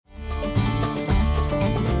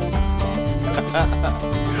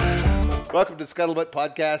Welcome to Scuttlebutt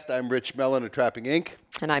Podcast. I'm Rich Mellon of Trapping Inc.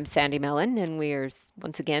 And I'm Sandy Mellon, and we are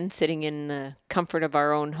once again sitting in the comfort of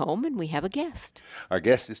our own home, and we have a guest. Our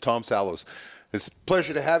guest is Tom Sallows. It's a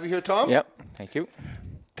pleasure to have you here, Tom. Yep, thank you.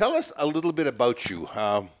 Tell us a little bit about you.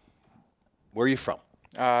 Where are you from?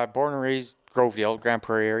 Born and raised Grovedale, Grand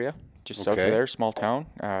Prairie area, just south of there, small town.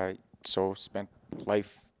 So spent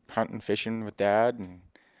life hunting, fishing with Dad, and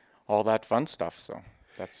all that fun stuff. So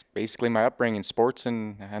that's basically my upbringing, sports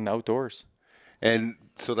and outdoors. And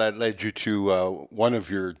so that led you to one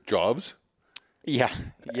of your jobs? Yeah.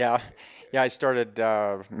 I started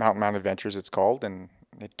Mountain Adventures, it's called, and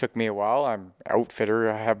it took me a while. I'm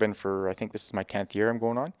outfitter. I have been for, I think this is my 10th year I'm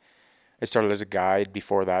going on. I started as a guide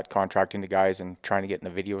before that, contracting to guys and trying to get in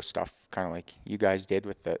the video stuff, kind of like you guys did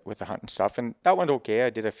with the hunting stuff. And that went okay.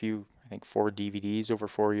 I did a few, I think 4 DVDs over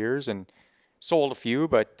 4 years and sold a few,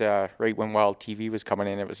 but right when Wild TV was coming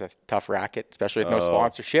in, it was a tough racket, especially with no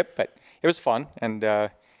sponsorship, but it was fun. And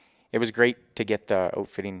it was great to get the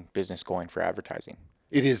outfitting business going for advertising.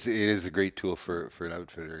 It is a great tool for an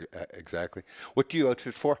outfitter, exactly. What do you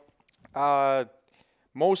outfit for?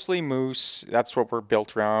 Mostly moose. That's what we're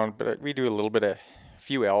built around, but we do a little bit of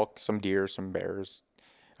few elk, some deer, some bears.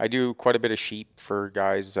 I do quite a bit of sheep for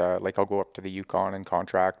guys. Like I'll go up to the Yukon and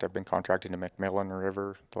contract. I've been contracting to McMillan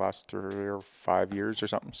River the last 3 or 5 years or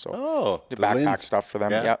something. So the backpack Linds stuff for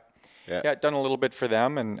them. Yeah, done a little bit for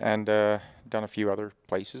them and done a few other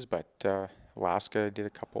places, but Alaska did a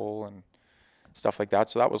couple and stuff like that.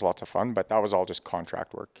 So that was lots of fun, but that was all just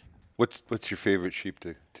contract work. What's your favorite sheep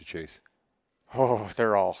to chase? Oh,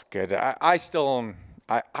 they're all good. I still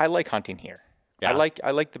I like hunting here. Yeah.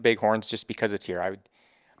 I like the bighorns just because it's here.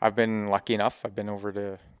 I've been lucky enough. I've been over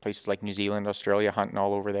to places like New Zealand, Australia, hunting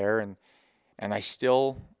all over there, and I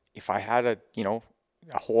still, if I had a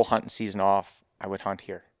whole hunting season off, I would hunt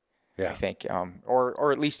here. Yeah. I think,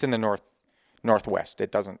 or at least in the northwest.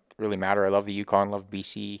 It doesn't really matter. I love the Yukon, love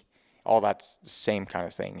BC. All that's the same kind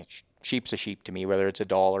of thing. Sheep's a sheep to me, whether it's a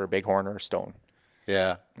doll or a bighorn or a stone.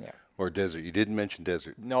 Yeah. Or desert. You didn't mention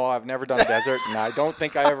desert. No, I've never done desert, and I don't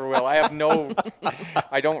think I ever will. I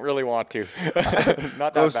don't really want to.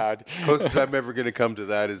 Not that bad. Closest I'm ever going to come to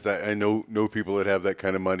that is that I know people that have that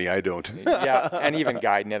kind of money. I don't. Yeah, and even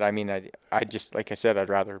guiding it. I mean, I just, like I said, I'd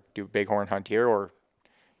rather do bighorn hunt here or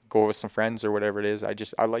go with some friends or whatever it is.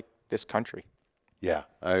 I like this country. Yeah,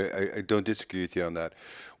 I don't disagree with you on that.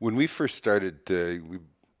 When we first started, we've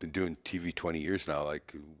been doing TV 20 years now,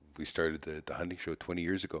 like we started the hunting show 20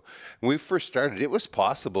 years ago. When we first started, it was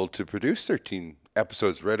possible to produce 13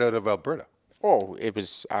 episodes right out of Alberta. Oh, it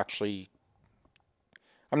was actually,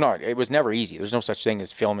 it was never easy. There's no such thing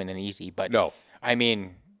as filming and easy, but no. I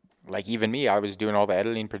mean, like even me, I was doing all the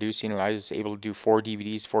editing, producing, and I was able to do 4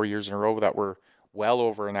 DVDs 4 years in a row that were well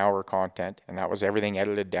over an hour content, and that was everything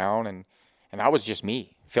edited down, and that was just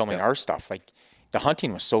me filming our stuff. Like the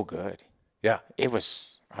hunting was so good. Yeah. It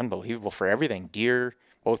was unbelievable for everything. Deer,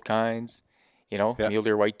 both kinds, mule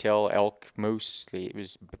deer, whitetail, elk, moose. It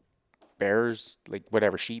was bears, like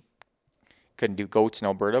whatever, sheep. Couldn't do goats in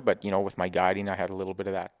Alberta, but with my guiding, I had a little bit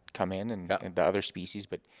of that come in and the other species.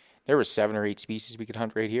 But there was 7 or 8 species we could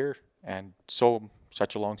hunt right here, and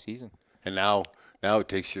such a long season. And now it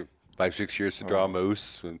takes you 5-6 years to draw a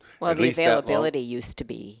moose. And well, at the least availability used to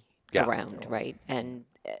be around, right? And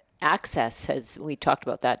access we talked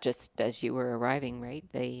about that just as you were arriving, right?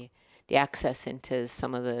 The access into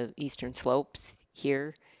some of the eastern slopes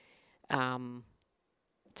here,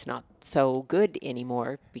 it's not so good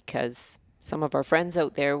anymore because some of our friends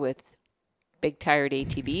out there with big tired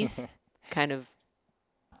ATVs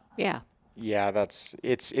Yeah,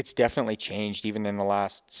 it's definitely changed even in the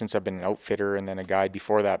last, since I've been an outfitter and then a guide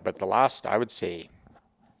before that, but the last, I would say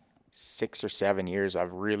 6 or 7 years,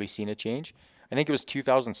 I've really seen a change. I think it was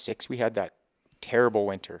 2006 we had that terrible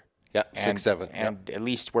winter. Yeah, 6-7. And at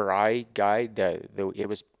least where I guide, it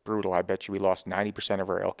was brutal. I bet you we lost 90% of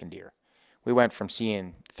our elk and deer. We went from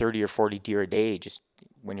seeing 30 or 40 deer a day just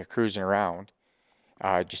when you're cruising around,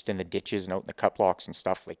 just in the ditches and out in the cut blocks and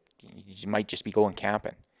stuff. Like you might just be going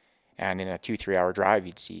camping. And in a 2-3 hour drive,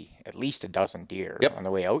 you'd see at least a dozen deer on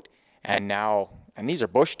the way out. And now, and these are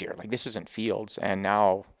bush deer, like this isn't fields. And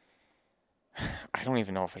now, I don't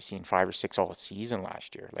even know if I seen 5 or 6 all season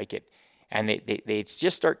last year. Like it, and they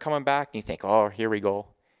just start coming back, and you think, oh, here we go,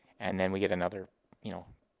 and then we get another,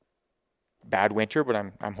 bad winter. But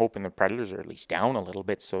I'm hoping the predators are at least down a little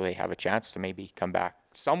bit, so they have a chance to maybe come back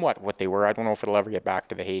somewhat what they were. I don't know if it'll ever get back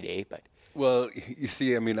to the heyday, but. Well, you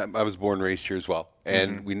see, I mean, I was born and raised here as well,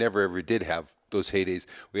 and we never ever did have those heydays.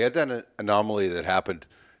 We had that anomaly that happened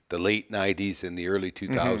the late 90s and the early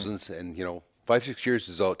 2000s, and, 5-6 years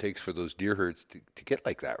is all it takes for those deer herds to get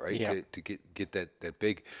like that, right? Yeah. To get that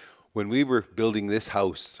big. When we were building this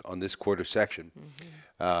house on this quarter section,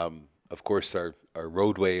 of course our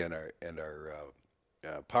roadway and our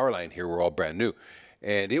power line here were all brand new.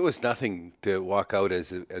 And it was nothing to walk out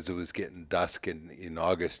as it was getting dusk in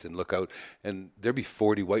August and look out, and there'd be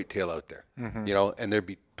 40 whitetail out there, and there'd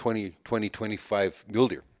be 25 mule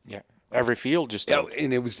deer. Yeah. Every field just. Yeah,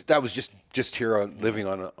 and that was just here living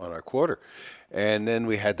on our quarter, and then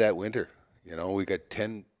we had that winter. We got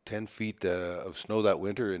 10 feet of snow that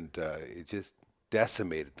winter, and it just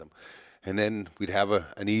decimated them. And then we'd have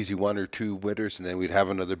an easy 1 or 2 winters, and then we'd have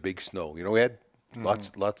another big snow. We had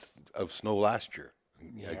lots of snow last year.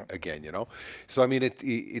 Again, so I mean,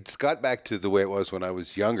 it's got back to the way it was when I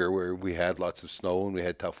was younger, where we had lots of snow and we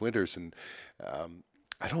had tough winters, and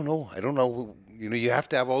I don't know. You have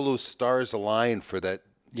to have all those stars align for that.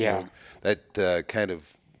 Yeah. That kind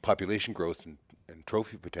of population growth and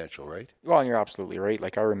trophy potential, right? Well, and you're absolutely right.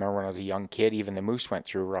 Like, I remember when I was a young kid, even the moose went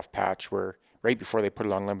through a rough patch where right before they put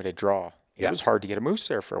it on limited draw, it was hard to get a moose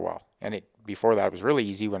there for a while. And before that, it was really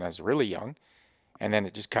easy when I was really young. And then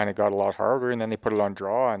it just kind of got a lot harder, and then they put it on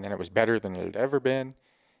draw, and then it was better than it had ever been.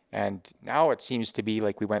 And now it seems to be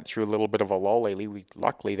like we went through a little bit of a lull lately.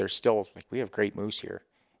 Luckily, there's still, we have great moose here,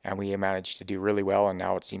 and we managed to do really well, and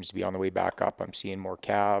now it seems to be on the way back up. I'm seeing more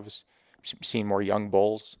calves, seeing more young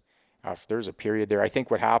bulls. There's a period there. I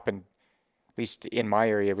think what happened, at least in my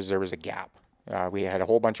area, was there was a gap. We had a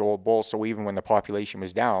whole bunch of old bulls, so even when the population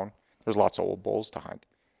was down, there's lots of old bulls to hunt.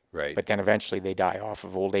 Right. But then eventually they die off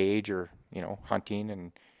of old age or, hunting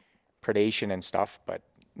and predation and stuff. But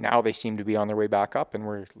now they seem to be on their way back up.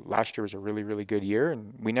 And last year was a really, really good year.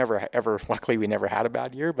 And luckily we never had a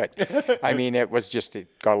bad year. But I mean, it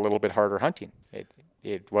got a little bit harder hunting.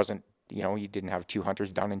 It wasn't, you didn't have 2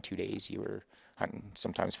 hunters done in 2 days. You were hunting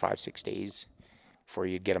sometimes 5-6 days before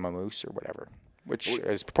you'd get them a moose or whatever, which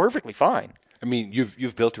is perfectly fine. I mean,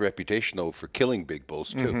 you've built a reputation though for killing big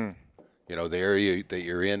bulls too. Mm-hmm. The area that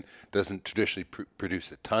you're in doesn't traditionally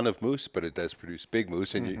produce a ton of moose, but it does produce big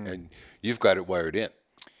moose, and you've got it wired in.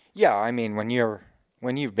 Yeah, I mean, when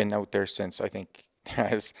you've been out there since, I think,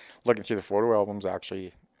 I was looking through the photo albums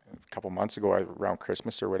actually a couple months ago around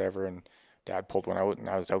Christmas or whatever, and Dad pulled one out, and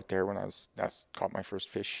I was out there when I caught my first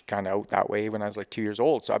fish kind of out that way when I was like 2 years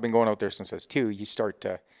old. So I've been going out there since I was 2. You start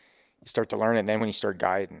to learn it, and then when you start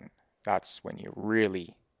guiding, that's when you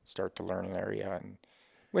really start to learn an area. And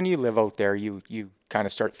when you live out there, you kind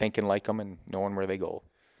of start thinking like them and knowing where they go.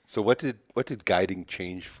 So what did guiding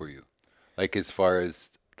change for you, like as far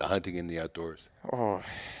as the hunting in the outdoors? Oh,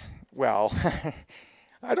 well,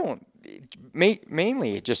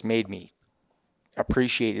 mainly it just made me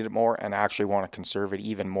appreciate it more and actually want to conserve it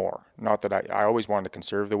even more. Not that I always wanted to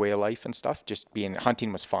conserve the way of life and stuff. Just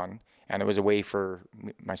hunting was fun, and it was a way for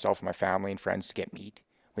myself and my family and friends to get meat.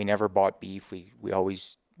 We never bought beef. We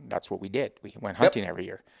always, that's what we did. We went hunting every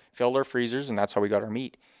year, filled our freezers, and that's how we got our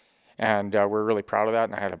meat. And we're really proud of that,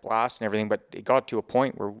 and I had a blast and everything. But it got to a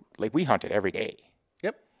point where we hunted every day.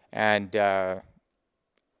 Yep. And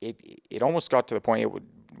it almost got to the point it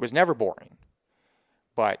was never boring.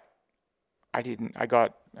 But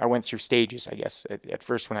I went through stages, I guess. At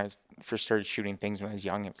first, when I first started shooting things when I was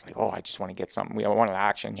young, it was like, oh, I just want to get something. We wanted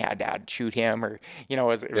action. Yeah, Dad, shoot him, or it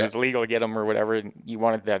was legal to get him or whatever. And you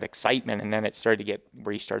wanted that excitement, and then it started to get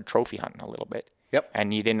where you started trophy hunting a little bit. Yep.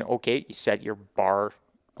 And you set your bar.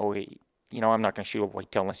 Oh, I'm not going to shoot a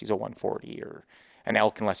whitetail unless he's a 140, or an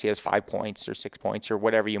elk unless he has 5 points or 6 points or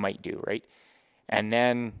whatever you might do, right? And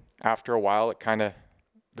then after a while, it kind of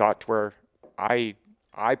got to where I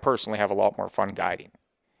personally have a lot more fun guiding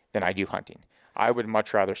than I do hunting. I would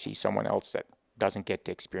much rather see someone else that doesn't get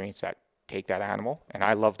to experience that take that animal, and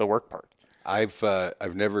I love the work part. I've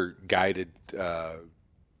never guided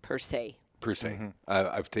per se.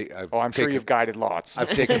 Mm-hmm. I'm sure you've guided lots. I've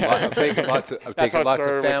taken lots of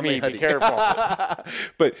family hunting. Be careful.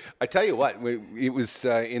 But I tell you what, it was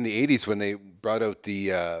in the 80s when they brought out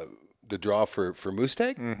the draw for moose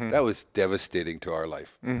tag. Mm-hmm. That was devastating to our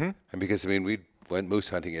life. Mm-hmm. And because we went moose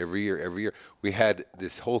hunting every year. We had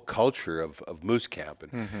this whole culture of moose camp,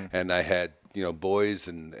 and I had boys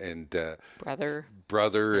and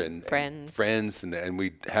brother and friends, and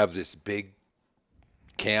we'd have this big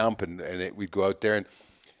camp, and we'd go out there, and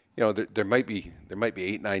there might be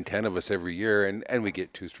 8, 9, 10 of us every year, and we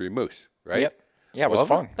get 2-3 moose, right? Yep. Yeah, it was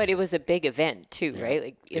fun. But it was a big event too, right?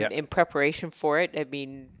 Like in preparation for it. I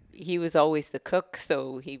mean, he was always the cook,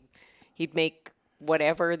 so he'd make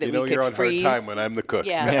whatever that we could freeze. You're on hard time when I'm the cook.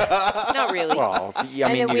 Yeah, not really. Well, you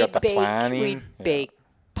got the planning. We'd bake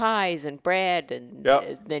pies and bread, and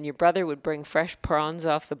then your brother would bring fresh prawns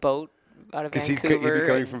off the boat Because he'd Vancouver. be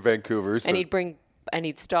coming from Vancouver. So. And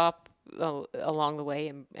he'd stop along the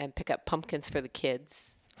way and pick up pumpkins for the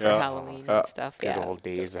kids for Halloween and stuff. Good old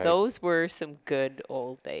days. Those were some good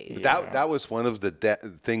old days. That was one of the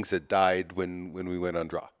things that died when we went on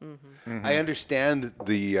draw. I understand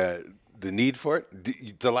the need for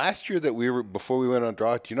it. The last year that before we went on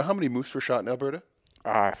draw, do you know how many moose were shot in Alberta?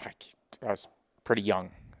 I was pretty young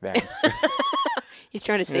then. He's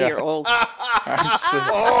trying to say you're old. I'm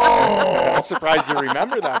surprised you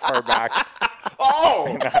remember that far back.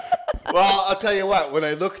 Oh! Well, I'll tell you what. When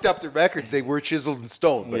I looked up the records, they were chiseled in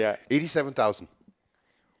stone. But Yeah. 87,000.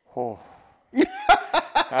 Oh,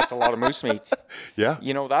 that's a lot of moose meat. Yeah.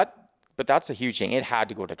 You know that, but that's a huge thing. It had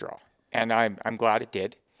to go to draw, and I'm glad it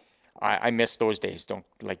did. I miss those days.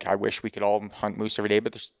 I wish we could all hunt moose every day,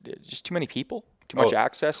 but there's just too many people, too much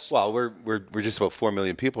access. Well, we're just about 4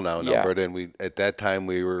 million people now in Alberta, and at that time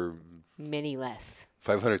we were Many less.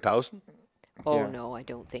 500,000. Oh, no, I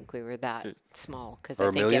don't think we were that small. Or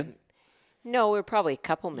a million? No, we were probably a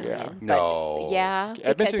couple million. Yeah. But No. Yeah, because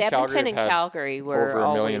Edmonton, Edmonton and have had Calgary were over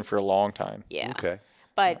a million always- for a long time. Yeah. Okay.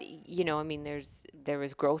 But, there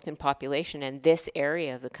was growth in population, and this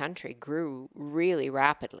area of the country grew really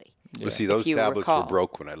rapidly. Well, see, those you tablets recall. were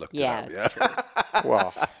broke when I looked Yeah, it it's up. true.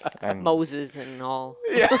 Well, and Moses and all.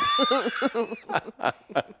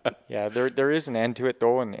 yeah, there is an end to it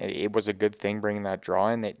though, and it was a good thing bringing that draw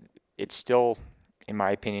in. It still, in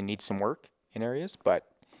my opinion, needs some work in areas, but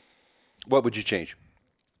What would you change?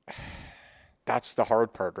 that's the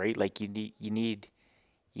hard part, right? Like you need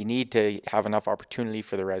to have enough opportunity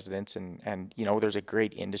for the residents, and there's a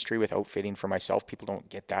great industry with outfitting for myself. People don't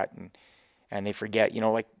get that, and they forget,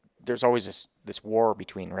 like there's always this war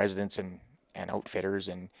between residents and outfitters,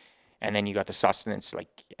 and then you got the sustenance,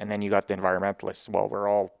 and then you got the environmentalists. Well, we're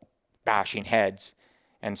all bashing heads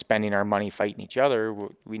and spending our money fighting each other.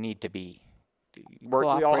 We need to be, we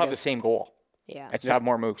all have the Cooperative. same goal. Yeah. It's to have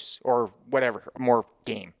more moose or whatever, more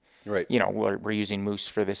game. Right. We're using moose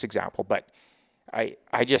for this example, but I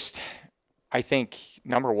think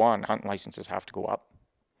number one, hunting licenses have to go up.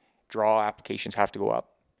 Draw applications have to go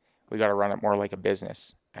up. We got to run it more like a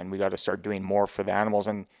business, and we got to start doing more for the animals.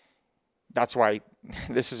 And that's why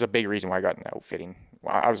this is a big reason why I got into outfitting.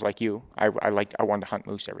 I was like you. I wanted to hunt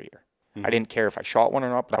moose every year. I didn't care if I shot one or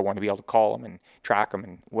not, but I wanted to be able to call them and track them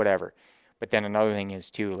and whatever. But then another thing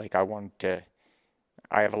is too,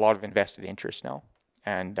 I have a lot of invested interest now,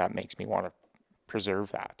 and that makes me want to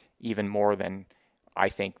preserve that even more than I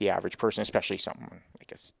think the average person, especially someone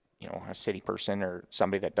like a city person or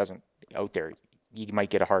somebody that doesn't out there. You might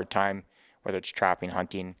get a hard time, whether it's trapping,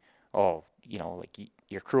 hunting.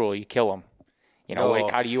 You're cruel, you kill them.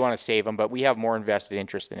 How do you want to save them? But we have more invested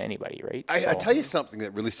interest than anybody, right? I tell you something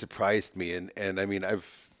that really surprised me, and I mean,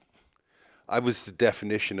 I was the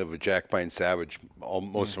definition of a Jack Pine savage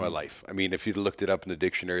most of my life. I mean, if you'd looked it up in the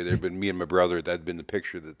dictionary, there'd been me and my brother. That'd been the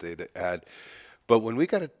picture that they had. But when we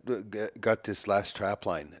got this last trap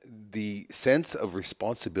line, the sense of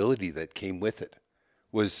responsibility that came with it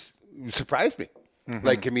surprised me.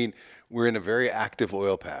 Like, I mean, we're in a very active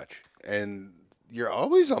oil patch, and you're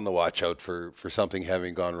always on the watch out for something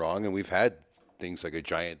having gone wrong. And we've had things like a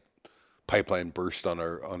giant pipeline burst on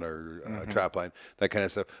our trap line, that kind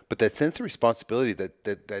of stuff. But that sense of responsibility,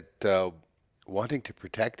 that wanting to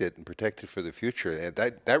protect it and protect it for the future,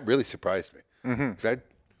 that really surprised me.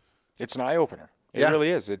 It's an eye opener. It Yeah. really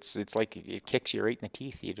is. It's like it kicks you right in the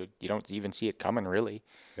teeth. You don't even see it coming, really.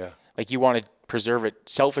 Yeah. Like you want to preserve it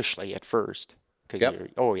selfishly at first, because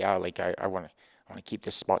Yep. I want to keep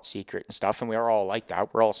this spot secret and stuff. And we are all like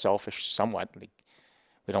that. We're all selfish somewhat. Like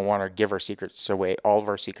we don't want to give our secrets away, all of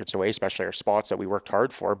our secrets away, especially our spots that we worked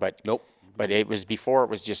hard for. But Nope. But it was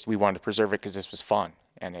just we wanted to preserve it because this was fun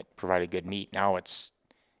and it provided good meat. Now it's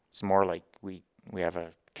more like we have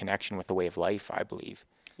a connection with the way of life, I believe.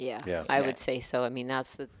 Yeah, I would say so. I mean,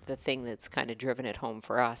 that's the thing that's kind of driven it home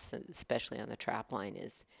for us, especially on the trap line,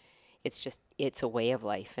 is it's a way of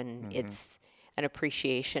life, and it's an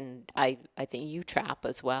appreciation. I think you trap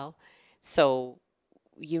as well. So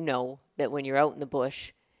you know that when you're out in the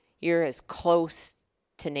bush, you're as close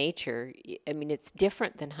to nature. I mean, it's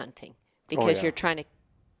different than hunting because you're trying to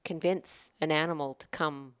convince an animal to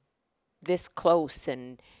come this close,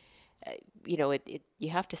 and you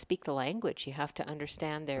have to speak the language. You have to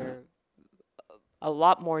understand there are a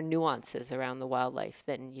lot more nuances around the wildlife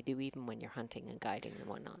than you do even when you're hunting and guiding and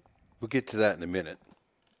whatnot. We'll get to that in a minute.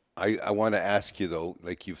 I want to ask you, though,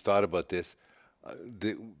 like you've thought about this,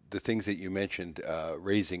 the things that you mentioned,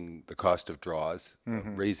 raising the cost of draws,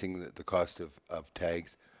 raising the cost of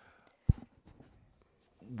tags.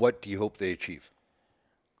 What do you hope they achieve?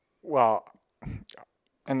 Well,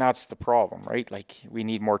 And that's the problem, right? Like, we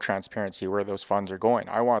need more transparency where those funds are going.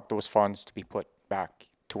 I want those funds to be put back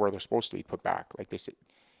to where they're supposed to be put back. Like they said,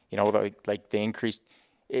 like they increased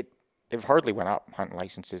it. It hardly went up, hunting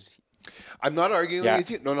licenses. I'm not arguing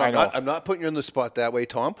with you. No, I'm not putting you on the spot that way,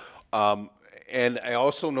 Tom. And I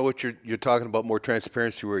also know what you're talking about, more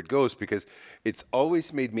transparency where it goes, because it's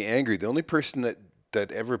always made me angry. The only person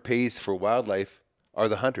that ever pays for wildlife are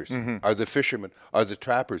the hunters, are the fishermen, are the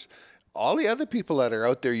trappers. All the other people that are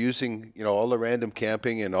out there using, all the random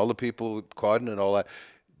camping and all the people quadding and all that,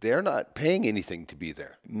 they're not paying anything to be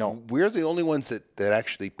there. No. We're the only ones that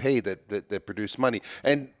actually pay, that produce money.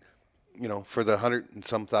 And, for the 100 and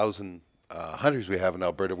some thousand hunters we have in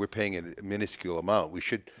Alberta, we're paying a minuscule amount. We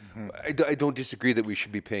should, I don't disagree that we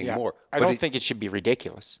should be paying more. I don't think it should be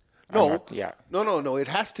ridiculous. No. No. It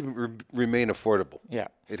has to remain affordable. Yeah.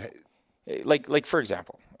 Like for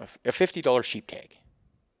example, a $50 sheep tag.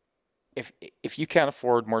 If you can't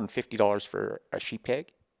afford more than $50 for a sheep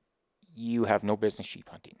tag, you have no business sheep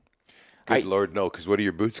hunting. Good Lord, no, because what do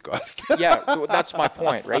your boots cost? Yeah, that's my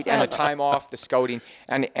point, right? And the time off, the scouting,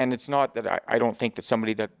 and it's not that I don't think that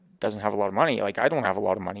somebody that doesn't have a lot of money, like I don't have a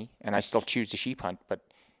lot of money, and I still choose to sheep hunt, but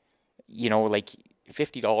like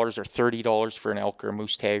 $50 or $30 for an elk or a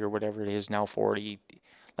moose tag or whatever it is now, 40,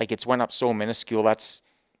 like it's went up so minuscule.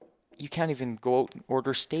 You can't even go out and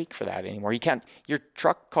order steak for that anymore. You can't. Your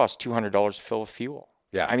truck costs $200 to fill with fuel.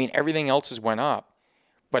 Yeah. I mean, everything else has went up,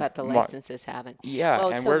 but the licenses haven't. Yeah,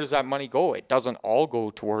 well, where does that money go? It doesn't all go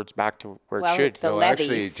towards back to where it should. No,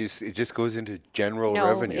 actually, it just goes into general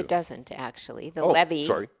revenue. No, it doesn't actually. The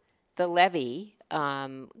levy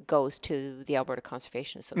goes to the Alberta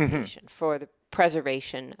Conservation Association for the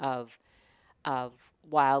preservation of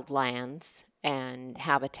wild lands and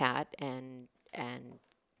habitat and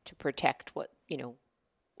to protect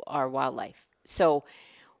our wildlife. So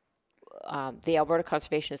the Alberta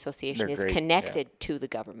Conservation Association is connected to the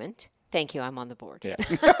government. Thank you. I'm on the board. Yeah.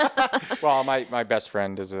 Well, my best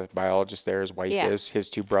friend is a biologist there. His wife is. His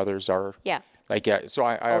two brothers are. Yeah. So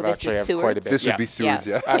I have quite a bit. This would be Seward's,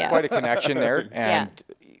 yeah. I have quite a connection there, and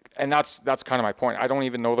that's kind of my point. I don't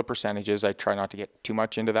even know the percentages. I try not to get too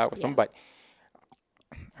much into that with them, but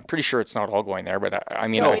I'm pretty sure it's not all going there. But I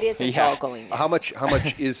mean, no, it isn't all going there. How much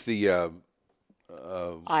is the?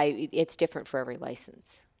 It's different for every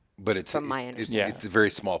license. But it's from my understanding. It's a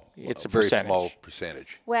very small. It's a very percentage. Small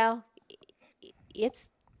percentage. Well, it's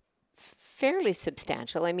fairly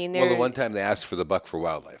substantial. I mean, the one time they asked for the buck for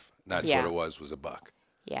wildlife, that's what it was a buck.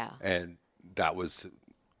 Yeah. And that was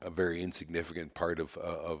a very insignificant part of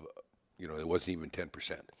it wasn't even 10%.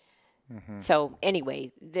 Mm-hmm. So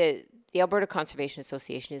anyway, the Alberta Conservation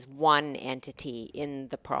Association is one entity in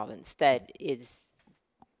the province that is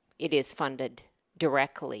funded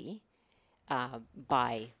directly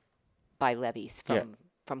by levies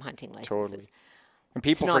from hunting licenses. Totally. And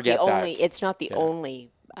people forget that. It's not the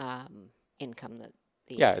only income that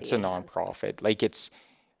the ACA it's a nonprofit. Like it's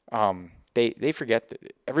they forget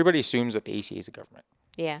that everybody assumes that the ACA is the government.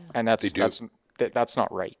 Yeah. And that's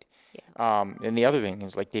not right. Yeah. And the other thing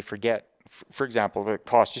is, like, they forget, for example, the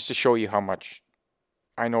cost, just to show you how much.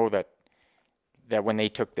 I know that when they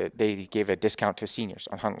gave a discount to seniors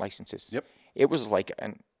on hunt licenses. Yep. It was like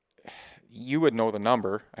you would know the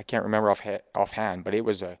number. I can't remember offhand, but it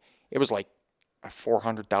was like a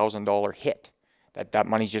 $400,000 hit. That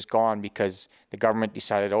money's just gone because the government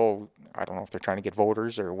decided, I don't know if they're trying to get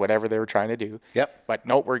voters or whatever they were trying to do. Yep. But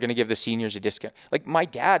nope, we're going to give the seniors a discount. Like, my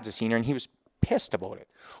dad's a senior and he was pissed about it.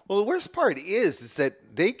 Well, the worst part is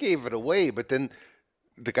that they gave it away, but then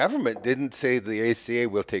the government didn't say the ACA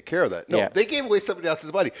will take care of that. No, they gave away somebody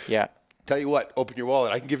else's money. Yeah. Tell you what, open your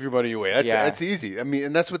wallet. I can give your money away. That's easy. I mean,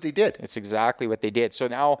 and that's what they did. It's exactly what they did. So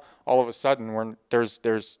now all of a sudden there's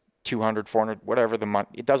 200, 400, whatever the money.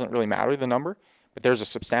 It doesn't really matter the number, but there's a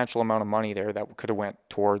substantial amount of money there that could have went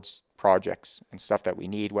towards projects and stuff that we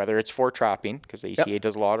need, whether it's for trapping, because the ACA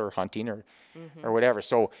does a lot, or hunting, or whatever.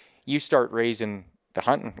 So you start raising the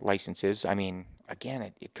hunting licenses. I mean,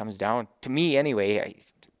 again, it comes down to me anyway.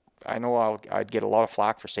 I know I'd get a lot of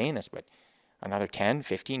flack for saying this, but another $10,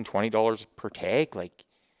 $15, $20 per tag, like,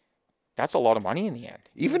 that's a lot of money in the end.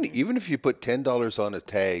 Even if you put $10 on a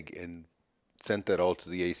tag and sent that all to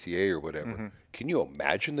the ACA or whatever, can you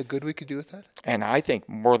imagine the good we could do with that? And I think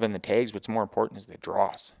more than the tags, what's more important is the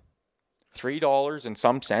draws. $3 and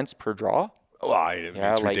some cents per draw. Well,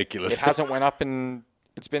 it's ridiculous. It hasn't went up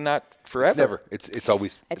it's been that forever. It's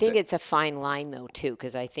always. I think it's a fine line though too,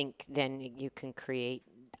 because I think then you can create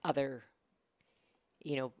other,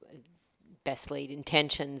 best laid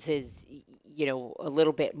intentions is, you know, a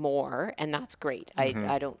little bit more, and that's great.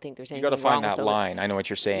 I don't think there's You anything got to find wrong with that line. I know what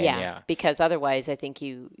you're saying. Yeah. because otherwise I think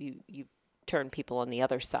you turn people on the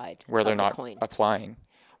other side Where they're of the not coin. applying.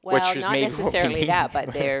 Well, which is not maybe what we necessarily mean. that,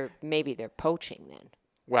 but maybe they're poaching then.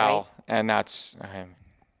 Well, and that's,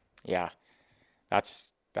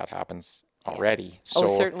 that happens already. So,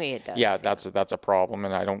 certainly it does. Yeah, that's a problem,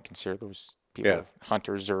 and I don't consider those people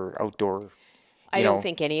hunters or outdoor. I don't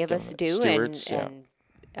think any of us do, stewards, and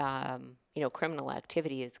you know, criminal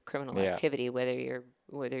activity is criminal activity, whether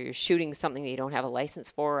you're shooting something that you don't have a license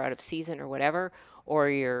for out of season or whatever, or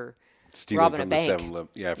you're Stealing robbing from a the bank. 7-Eleven.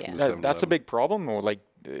 Yeah, from the That, 7-Eleven. that's a big problem, though. Like,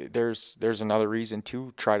 there's another reason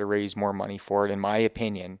to try to raise more money for it, in my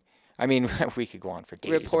opinion. I mean, we could go on for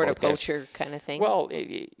days report a about this. poacher kind of thing. Well,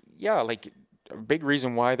 like a big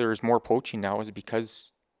reason why there's more poaching now is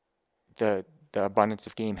because the abundance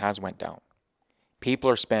of game has went down. People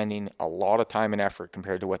are spending a lot of time and effort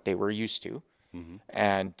compared to what they were used to. Mm-hmm.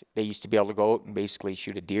 And they used to be able to go out and basically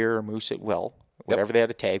shoot a deer or moose at will, whatever they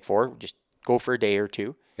had a tag for, just go for a day or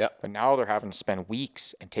two. Yep. But now they're having to spend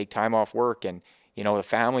weeks and take time off work. And, you know, the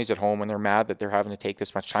family's at home and they're mad that they're having to take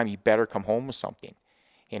this much time. You better come home with something,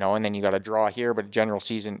 you know, and then you got to draw here, but a general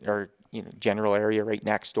season or, you know, general area right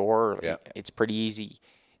next door. Yeah. It's pretty easy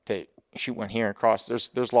to shoot one here and across.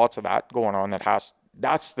 There's lots of that going on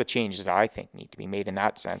that's the changes that I think need to be made in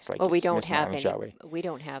that sense. Like, well, we it's don't have mismanaged that way. we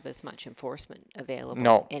don't have as much enforcement available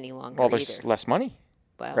No. any longer. Well, there's either. less money,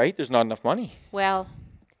 Well, right? There's not enough money. Well,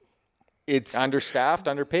 It's Understaffed,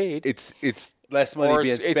 underpaid. it's less money or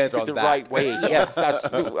being it's spent on the that. right way. Yes, that's.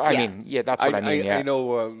 I mean, that's what I mean. Yeah. I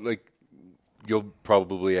know, like you'll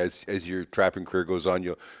probably as your trapping career goes on,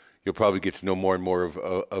 you'll probably get to know more and more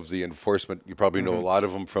of the enforcement. You probably know a lot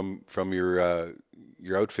of them from your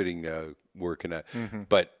outfitting work and that.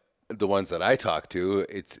 But the ones that I talk to,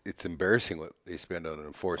 it's embarrassing what they spend on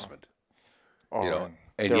enforcement. Oh, you know, man.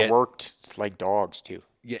 and They're yet, worked like dogs too.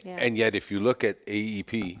 yeah, Yeah. and yet if you look at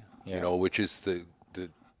AEP, Yeah. you know, which is the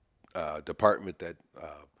department that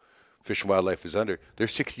Fish and Wildlife is under,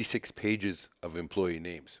 there's 66 pages of employee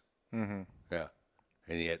names. Mm-hmm. Yeah,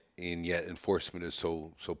 and yet enforcement is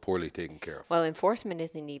so poorly taken care of. well, enforcement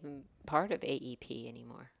isn't even part of AEP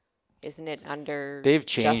anymore, isn't it? Under They've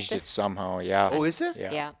changed it justice? somehow. Yeah. Oh, is it?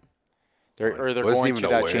 Yeah. They're Wasn't going even through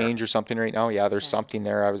that aware. change or something right now. Yeah, there's something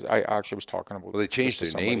there. I actually was talking about. Well, they changed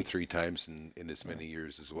this their with name somebody. 3 times in as many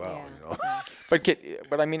years as well. Yeah. You know,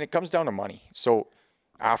 But I mean, it comes down to money. So,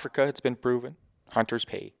 Africa, it's been proven, hunters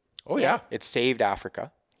pay. oh yeah, It saved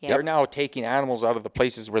Africa. Yes. They're now taking animals out of the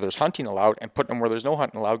places where there's hunting allowed and putting them where there's no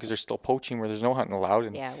hunting allowed because they're still poaching where there's no hunting allowed.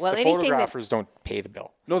 And Yeah, well, the anything that- photographers don't pay the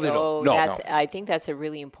bill. no, they Oh, don't. No, that's, I think that's a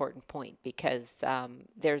really important point because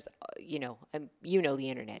there's, you know the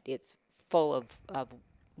internet. It's full of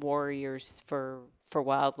warriors for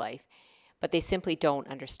wildlife, but they simply don't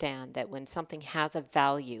understand that when something has a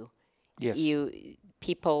value, Yes.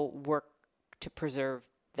 people work to preserve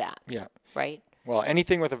that. Yeah. Right. Well,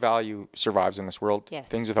 anything with a value survives in this world. Yes.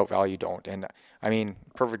 Things without value don't. And I mean,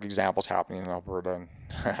 perfect examples happening in Alberta. And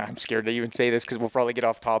I'm scared to even say this because we'll probably get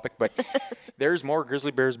off topic, but there's more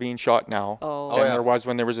grizzly bears being shot now Oh. than yeah. there was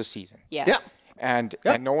when there was a season. Yeah. yeah, And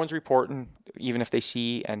no one's reporting, even if they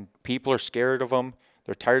see, and people are scared of them.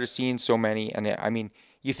 They're tired of seeing so many. And I mean,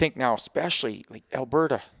 you think now, especially like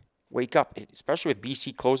Alberta, wake up, especially with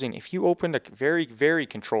BC closing. If you opened a very, very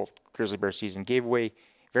controlled grizzly bear season, gave away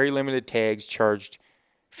very limited tags, charged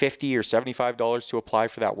 $50 or $75 to apply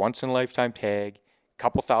for that once in a lifetime tag, a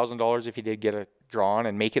couple $1,000 if you did get a drawn,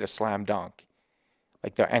 and make it a slam dunk.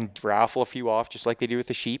 And raffle a few off just like they do with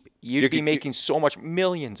the sheep. You'd be making so much,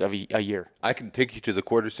 millions of a year. I can take you to the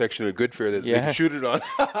quarter section of Good Fair that they Yeah. can shoot it on.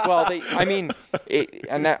 Well,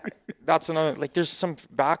 that's another, like, there's some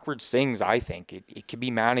backwards things, I think. It could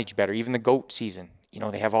be managed better. Even the goat season, you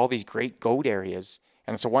know, they have all these great goat areas,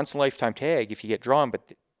 and it's a once in a lifetime tag if you get drawn,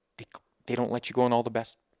 but they don't let you go in all the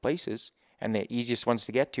best places and the easiest ones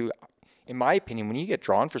to get to. In my opinion, when you get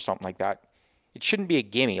drawn for something like that, it shouldn't be a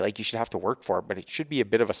gimme. Like, you should have to work for it, but it should be a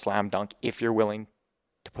bit of a slam dunk if you're willing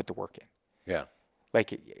to put the work in. Yeah,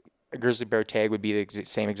 Like, a grizzly bear tag would be the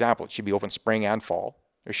same example. It should be open spring and fall.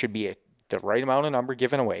 There should be the right amount of number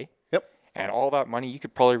given away. yep. And all that money, you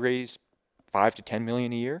could probably raise $5 to $10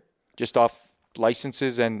 million a year just off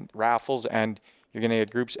licenses and raffles, and you're going to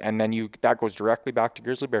get groups, and then that goes directly back to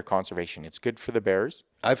grizzly bear conservation. It's good for the bears.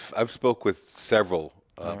 I've spoke with several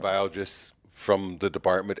biologists from the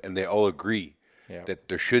department, and they all agree that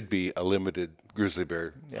there should be a limited grizzly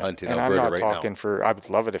bear hunt in And Alberta I'm not right talking now. I would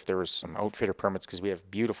love it if there was some outfitter permits because we have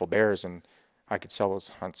beautiful bears and I could sell those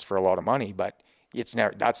hunts for a lot of money. But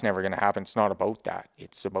that's never going to happen. It's not about that.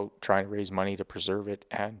 It's about trying to raise money to preserve it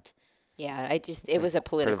and Yeah, it was a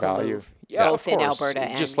political value. move, Yeah, both of in course, Alberta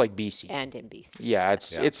and just like BC. and in BC. Yeah,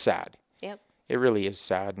 it's sad. Yep. It really is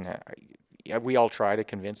sad, and we all try to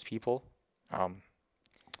convince people.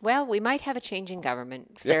 Well, we might have a change in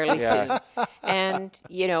government fairly soon, and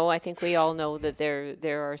I think we all know that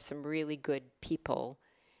there are some really good people,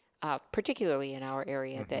 particularly in our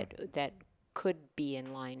area, that could be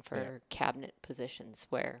in line for cabinet positions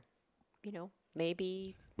where,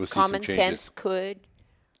 maybe We'll see some common changes. sense could.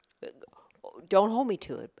 Don't hold me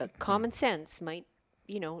to it, but common sense might,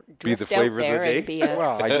 drift the flavor out of the there day. and be a.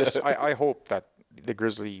 Well, I hope that the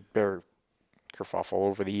grizzly bear kerfuffle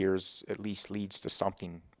over the years at least leads to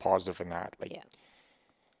something positive in that. Like, Yeah.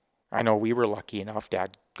 I know we were lucky enough.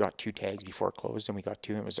 Dad got 2 tags before it closed, and we got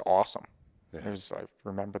 2, and it was awesome. It was, I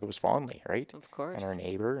remember those fondly, right? Of course. And our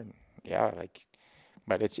neighbor, and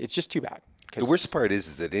but it's just too bad. The worst part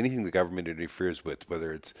is that anything the government interferes with,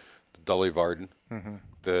 whether it's the Dolly Varden,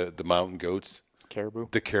 the mountain goats, caribou.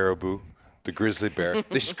 the caribou, the grizzly bear,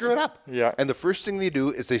 they screw it up. Yeah. And the first thing they do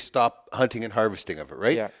is they stop hunting and harvesting of it,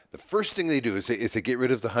 right? Yeah. The first thing they do is they get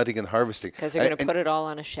rid of the hunting and harvesting. Because they're going to put it all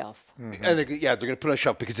on a shelf. And they're going to put it on a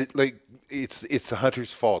shelf because it's the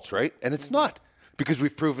hunter's faults, right? And it's not, because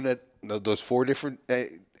we've proven that those 4 different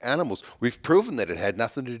animals, we've proven that it had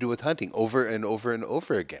nothing to do with hunting over and over and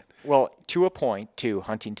over again. Well, to a point, too,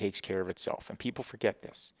 hunting takes care of itself, and people forget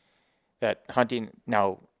this. That hunting,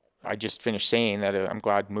 now, I just finished saying that I'm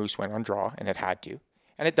glad moose went on draw, and it had to.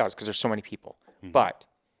 And it does, because there's so many people. But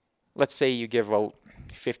let's say you give out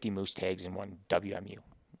 50 moose tags in one WMU,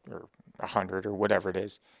 or 100, or whatever it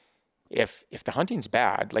is. If the hunting's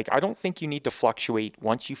bad, I don't think you need to fluctuate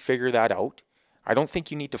once you figure that out. I don't think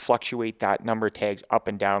you need to fluctuate that number of tags up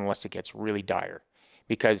and down unless it gets really dire.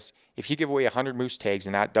 Because if you give away 100 moose tags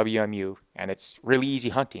in that WMU and it's really easy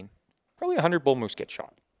hunting, probably 100 bull moose get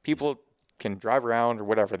shot. People can drive around or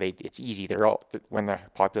whatever. It's easy. They're all when the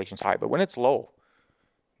population's high. But when it's low,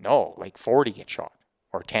 no, 40 get shot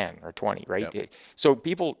or 10 or 20, right? Yep. So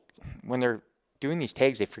people, when they're doing these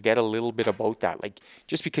tags, they forget a little bit about that.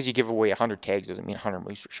 Just because you give away 100 tags doesn't mean 100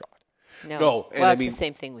 moose are shot. No, and well, I it's mean- the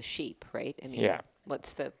same thing with sheep, right? I mean, Yeah. what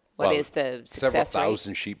is the Well, success several rate?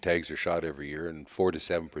 thousand sheep tags are shot every year, and 4 to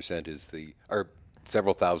 7% or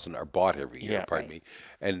several thousand are bought every year. Yeah. Pardon me,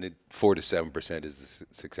 and 4 to 7% is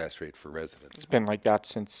the success rate for residents It's been like that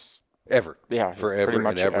since, ever. yeah, forever pretty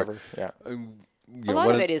much and ever. ever. Yeah. A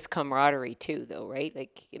lot of it is camaraderie too, though, right?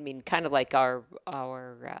 Kind of like our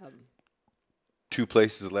 2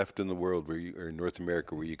 places left in the world or in North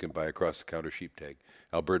America where you can buy across-the-counter sheep tag,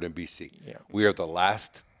 Alberta and BC. Yeah. We are the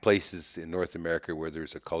last places in North America where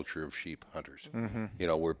there's a culture of sheep hunters.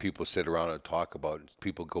 Where people sit around and talk about it.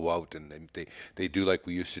 People go out and they do like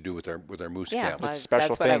we used to do with our moose yeah. camp. It's a special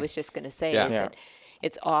That's what I thing. was just going to say. Yeah. Is Yeah. that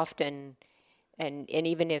it's often, and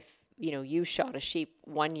even if you shot a sheep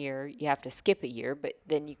one year, you have to skip a year, but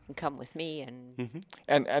then you can come with me and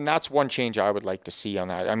And that's one change I would like to see on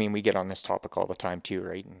that. I mean, we get on this topic all the time too,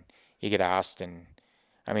 right? And you get asked, and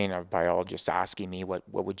I mean, a biologist asking me, what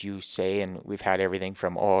would you say? And we've had everything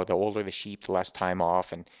from, the older the sheep, the less time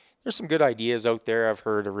off. And there's some good ideas out there. I've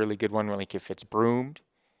heard a really good one, if it's broomed,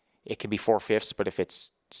 it can be 4/5, but if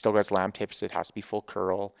it's still got lamb tips, it has to be full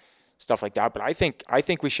curl, stuff like that. But I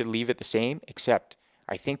think we should leave it the same, except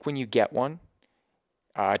I think when you get one,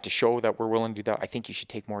 to show that we're willing to do that, I think you should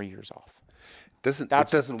take more years off. It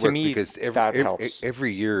That's- doesn't to work me, because that helps.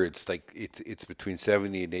 every year it's it's between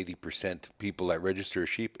 70 and 80% people that register a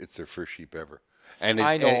sheep. It's their first sheep ever, and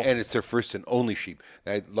I know. and it's their first and only sheep.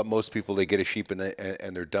 Most people, they get a sheep and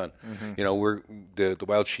they're done. We're the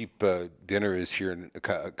wild sheep dinner is here in a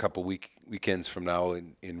couple weekends from now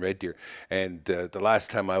in Red Deer, and the last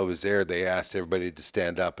time I was there, they asked everybody to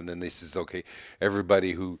stand up, and then they says, okay,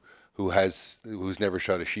 everybody who's never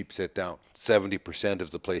shot a sheep, sit down. 70% of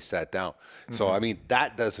the place sat down. So I mean,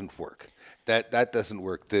 that doesn't work. That doesn't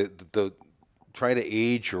work. The trying to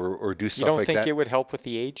age or do You stuff don't like think that. it would help with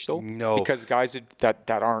the age, though? No. Because guys that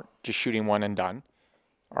aren't just shooting one and done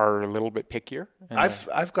are a little bit pickier. And,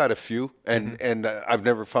 I've got a few, and I've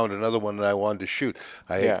never found another one that I wanted to shoot.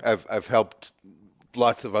 Yeah. I've helped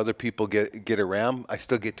lots of other people get a ram. I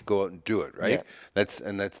still get to go out and do it, right? Yeah.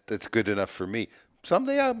 That's good enough for me.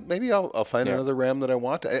 Someday maybe I'll find another ram that I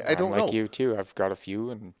want. I don't I'm know. like you too. I've got a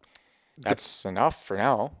few, and that's enough for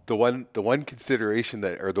now. The one consideration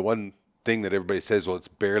or the one thing that everybody says, well, it's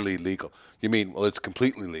barely legal. You mean, well, it's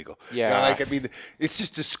completely legal. Yeah. It's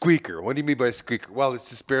just a squeaker. What do you mean by a squeaker? Well,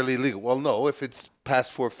 it's just barely legal. Well, no, if it's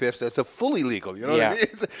past 4/5, that's a fully legal. You know what I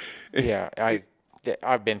mean? Yeah,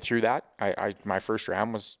 I've been through that. My first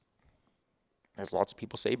ram was as lots of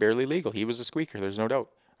people say, barely legal. He was a squeaker. There's no doubt.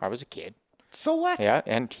 I was a kid. So what? Yeah,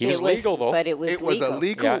 and he was legal though. But it was It was a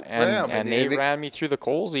legal Yeah, ram. and they ran me through the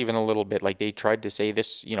coals even a little bit. Like they tried to say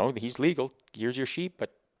this, he's legal. Here's your sheep,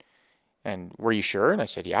 and were you sure? And I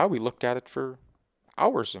said, yeah. We looked at it for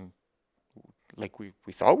hours, and like we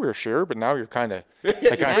thought we were sure, but now you're kind of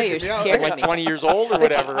like Now you're scared. like 20 years old or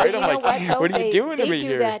whatever, right? I'm like, what are you doing to me They do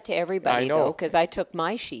here? that to everybody I know. though, because I took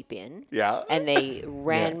my sheep in. Yeah. And they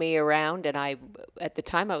ran me around, and at the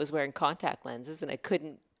time I was wearing contact lenses, and I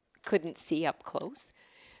couldn't see up close.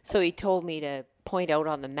 So he told me to point out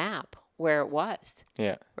on the map where it was.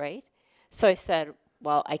 Yeah. Right? So I said,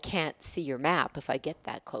 well, I can't see your map if I get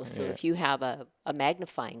that close. So if you have a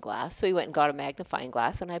magnifying glass. So he went and got a magnifying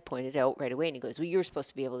glass, and I pointed out right away. And he goes, well, you're supposed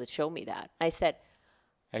to be able to show me that. I said,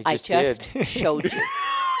 I just showed you.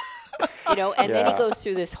 And then he goes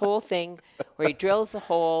through this whole thing where he drills a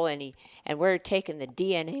hole, and we're taking the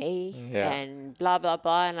DNA and blah, blah,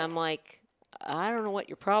 blah. And I'm like, I don't know what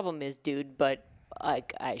your problem is, dude, but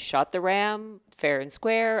I shot the ram fair and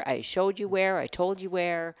square. I showed you where. I told you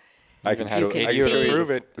where. I even had You a can video see- to prove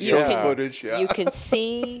it. You can, footage, yeah. You can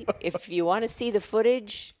see, if you want to see the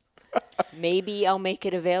footage, maybe I'll make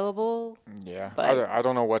it available. Yeah, But- I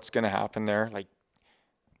don't know what's going to happen there. Like,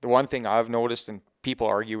 the one thing I've noticed, and people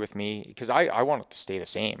argue with me, because I want it to stay the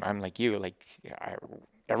same. I'm like you, like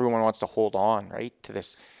everyone wants to hold on, right, to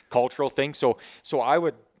this cultural thing. So I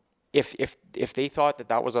would, if they thought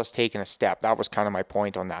that was us taking a step, that was kind of my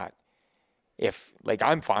point on that.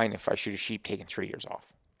 I'm fine if I shoot a sheep taking 3 years off.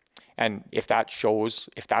 And if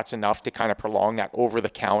that's enough to kind of prolong that over the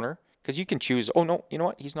counter, because you can choose, oh no, you know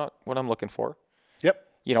what, he's not what I'm looking for. Yep.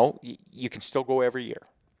 You can still go every year.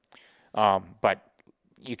 But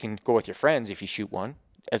you can go with your friends if you shoot one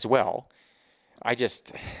as well. I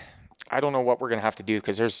don't know what we're going to have to do,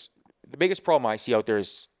 because the biggest problem I see out there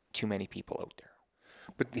is too many people out there.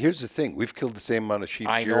 But here's the thing: we've killed the same amount of sheep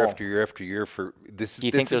I year know. after year after year for this. Do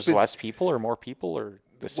you think there's less people or more people or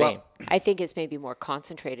the same? I think it's maybe more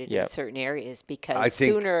concentrated in certain areas, because I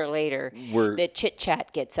think sooner or later the chit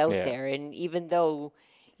chat gets out there, and even though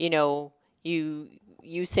you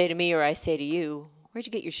say to me or I say to you, "Where'd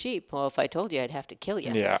you get your sheep?" Well, if I told you, I'd have to kill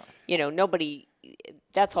you. Yeah. Nobody.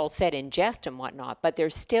 That's all said in jest and whatnot, but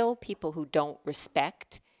there's still people who don't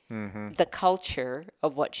respect the culture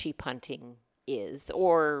of what sheep hunting is,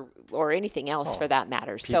 or anything else for that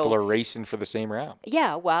matter. People are racing for the same ram.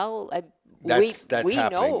 Yeah, well, That's we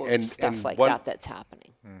happening. know And- stuff and like one- that's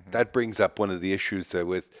happening. That brings up one of the issues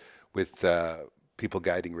with people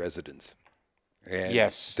guiding residents. And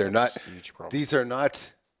Yes, they're not. that's a huge problem.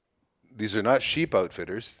 These are not sheep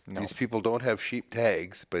outfitters. These people don't have sheep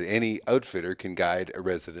tags, but any outfitter can guide a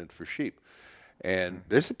resident for sheep. And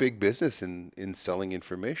there's a big business in selling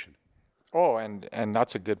information. Oh, and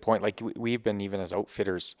that's a good point. Like we've been, even as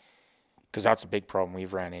outfitters, because that's a big problem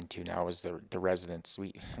we've ran into now is the residents.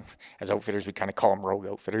 We, as outfitters, we kind of call them rogue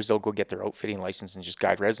outfitters. They'll go get their outfitting license and just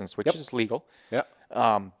guide residents, which is legal. Yeah.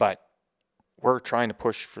 But we're trying to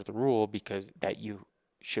push for the rule because that you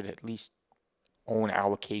should at least own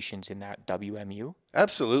allocations in that WMU,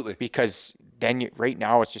 Absolutely. because then right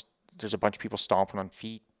now it's just there's a bunch of people stomping on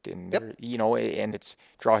feet. And Yep. and it's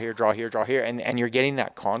draw here, and you're getting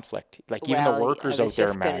that conflict. Like even Well, the I workers was out there,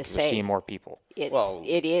 just gonna man, are say, seeing more people. It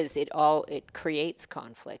creates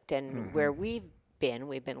conflict, and Mm-hmm. where we've been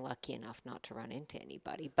lucky enough not to run into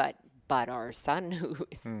anybody, but our son who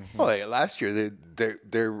is Well, last year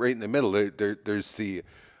they're right in the middle. There's the,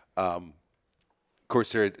 of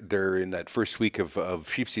course they're in that first week of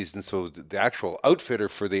sheep season, so the actual outfitter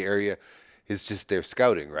for the area is just there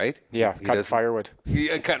scouting, right? Yeah, He cutting doesn't- firewood.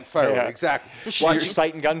 Yeah, cutting firewood, Yeah. exactly. You're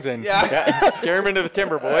sighting guns in. Yeah. Scare them into the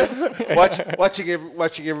timber, boys.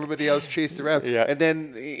 watching everybody else chase around, Yeah. and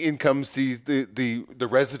then in comes the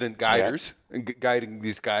resident guiders and guiding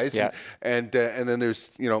these guys, Yeah. and then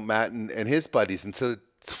there's Matt and his buddies, and so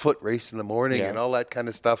it's foot race in the morning Yeah. and all that kind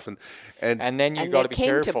of stuff, and And then you and got to it be came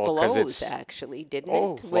careful to because blows, it's actually, didn't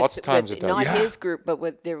Oh, it? lots of times it does. Not Yeah. his group,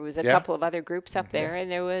 but there was a Yeah. couple of other groups up there,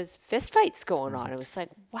 and there was fist fights going on. It was like,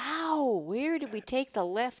 wow, where did we take the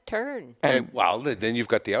left turn? And well, then you've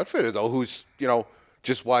got the outfitter though, who's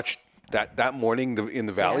just watched that morning in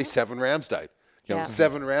the valley, Yeah. 7 rams died. Yeah.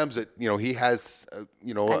 7 rams that he has An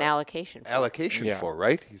allocation. For. allocation Yeah. for,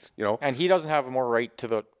 right? He's and he doesn't have more right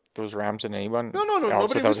to those rams than anyone. No. else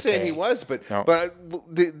Nobody without was a saying he tag. was, but No.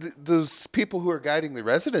 those people who are guiding the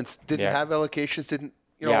residents didn't Yeah. have allocations. Didn't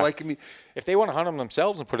Yeah. like I mean, If they want to hunt them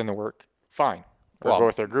themselves and put in the work, fine. Or well, go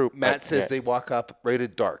with their group. Matt but, says yeah. they walk up right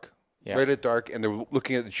at dark. Yeah. Right at dark, and they're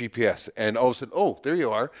looking at the GPS, and all of a sudden, oh, there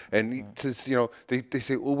you are. And he says, they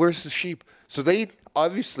say, well, where's the sheep? So they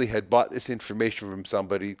obviously had bought this information from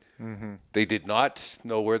somebody. They did not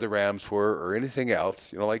know where the rams were or anything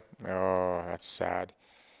else. Like, oh, that's sad.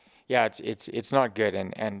 Yeah, it's not good,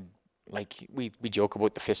 and like we joke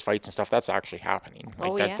about the fist fights and stuff. That's actually happening.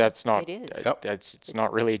 Like that's not. It is. It's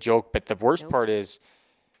not really a joke. But the worst part is,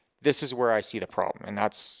 this is where I see the problem, and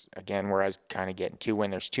that's again where I was kind of getting to.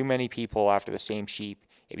 When there's too many people after the same sheep,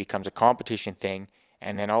 it becomes a competition thing,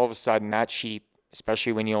 and then all of a sudden that sheep,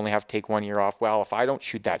 especially when you only have to take 1 year off. Well, if I don't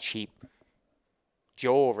shoot that sheep,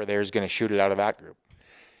 Joe over there is going to shoot it out of that group.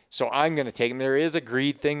 So I'm going to take him. There is a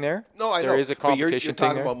greed thing there. No, I know. There is a competition but you're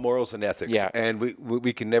talking thing about morals and ethics. Yeah. And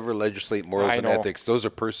we can never legislate morals and ethics. Those are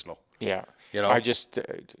personal. Yeah. I just,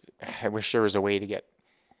 I wish there was a way to get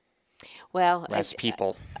less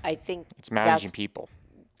people. I think it's managing people.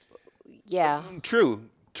 Yeah. True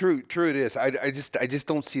it is. I just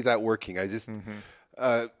don't see that working. I just,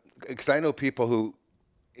 because I know people who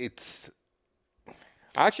I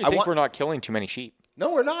actually think we're not killing too many sheep.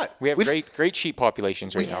 No, we're not. We have great sheep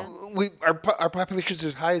populations right now. Our population's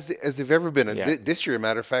as high as they've ever been. This year,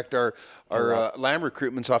 matter of fact, our lamb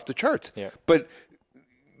recruitment's off the charts. Yeah. But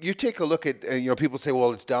you take a look at, people say,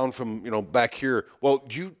 well, it's down from, back here. Well,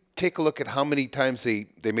 do you take a look at how many times they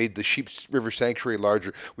made the Sheep River Sanctuary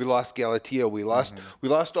larger? We lost Galatea. We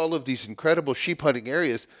lost all of these incredible sheep hunting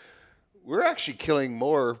areas. We're actually killing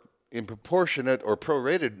more in proportionate or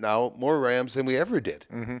prorated now, more rams than we ever did.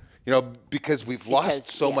 Because we've lost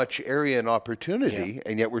so much area and opportunity,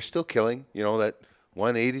 and yet we're still killing, that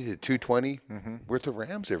 180 to 220 worth of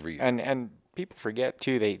rams every year. And people forget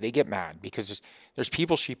too, they get mad because there's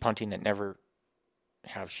people sheep hunting that never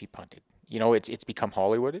have sheep hunted. It's become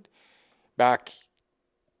Hollywooded. Back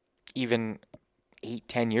even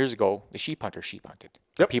 8-10 years ago, the sheep hunter sheep hunted.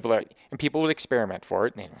 Yep. People would experiment for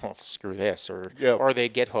it, and screw this, or they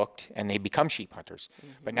get hooked and they become sheep hunters.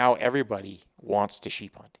 But now everybody wants to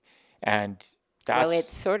sheep hunt, and that's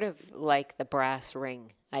it's sort of like the brass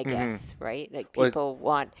ring, I guess, right? Like people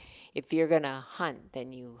want, if you're gonna hunt,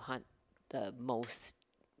 then you hunt the most,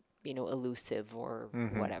 elusive or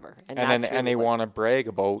whatever, and they want to brag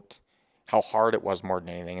about how hard it was more than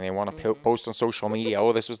anything, and they want to post on social media,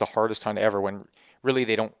 oh, this was the hardest hunt ever, when really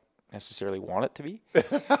they don't necessarily want it to be.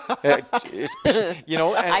 I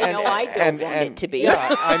don't want it to be.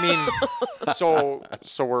 Yeah, I mean, so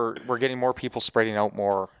we're getting more people spreading out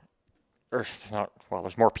more, or not. Well,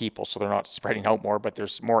 there's more people, so they're not spreading out more, but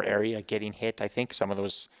there's more area getting hit. I think some of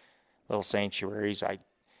those little sanctuaries.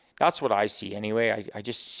 That's what I see anyway. I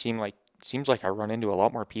just seems like I run into a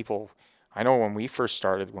lot more people. I know when we first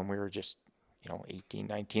started, when we were just 18,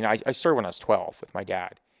 19. I started when I was 12 with my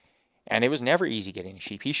dad. And it was never easy getting a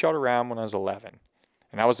sheep. He shot a ram when I was 11.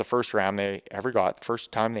 And that was the first ram they ever got, the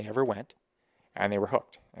first time they ever went. And they were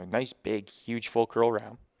hooked. A nice, big, huge, full curl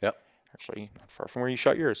ram. Yep. Actually, not far from where you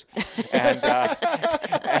shot yours. And brought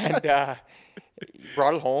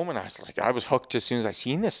it home, and I was hooked as soon as I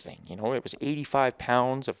seen this thing. It was 85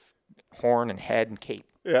 pounds of horn and head and cape.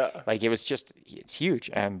 Yeah. Like, it's huge.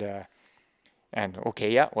 And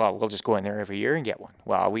okay, yeah, well, we'll just go in there every year and get one.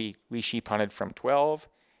 Well, we sheep hunted from 12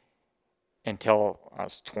 until I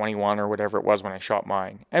was 21 or whatever it was when I shot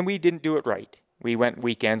mine. And we didn't do it right. We went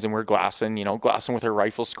weekends and we're glassing with our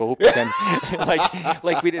rifle scopes. And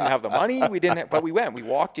like we didn't have the money. But we went. We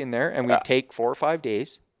walked in there and we'd take 4 or 5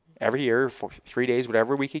 days every year, 3 days,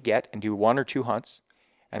 whatever we could get, and do 1 or 2 hunts.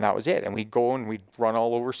 And that was it. And we'd go and we'd run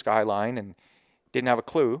all over Skyline and didn't have a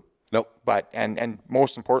clue. Nope. But, and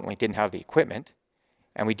most importantly, didn't have the equipment.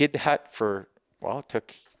 And we did that it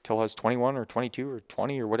took till I was 21 or 22 or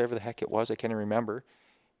 20 or whatever the heck it was. I can't even remember.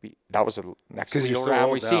 That was the next legal ram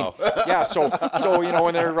we seen. Yeah, so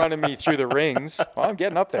when they're running me through the rings, well, I'm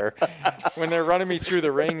getting up there. When they're running me through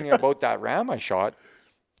the ring about that ram I shot,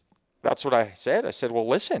 that's what I said. I said, well,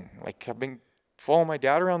 listen, I've been following my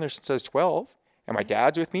dad around there since I was 12, and my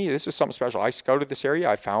dad's with me. This is something special. I scouted this area.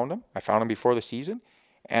 I found him before the season,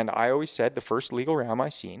 and I always said the first legal ram I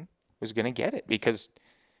seen was going to get it, because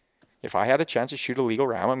if I had a chance to shoot a legal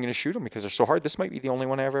ram, I'm going to shoot them because they're so hard. This might be the only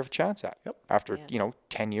one I ever have a chance at. Yep. After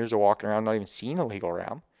 10 years of walking around, not even seeing a legal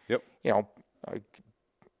ram. Yep.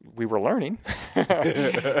 We were learning,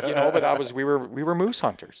 but we were moose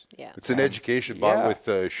hunters. Yeah. It's an education bought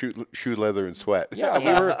with shoe leather and sweat. Yeah,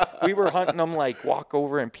 we were hunting them, walk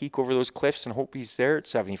over and peek over those cliffs and hope he's there at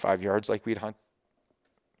 75 yards. Like we'd hunt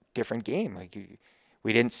different game.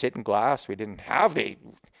 We didn't sit in glass. We didn't have I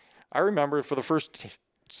remember for the first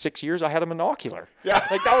 6 years I had a monocular. Yeah.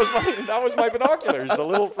 That was my binoculars, a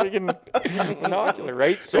little freaking monocular,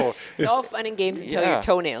 right? So it's all fun and games until your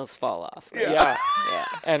toenails fall off. Right? Yeah.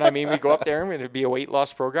 And we'd go up there and it'd be a weight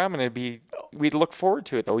loss program, and we'd look forward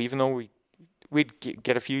to it though, even though we we'd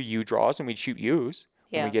get a few U draws and we'd shoot U's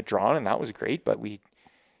when we get drawn, and that was great. But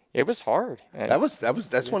it was hard.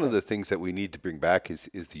 That's one of the things that we need to bring back is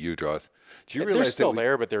the U draws. Do you realize they're still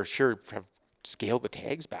there, but they're sure have scaled the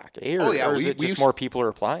tags back? Or is it just more people are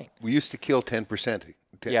applying? We used to kill 10%.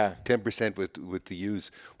 10% with the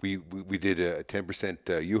U's. We did a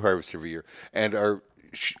 10% U harvest every year, and our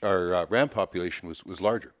ram population was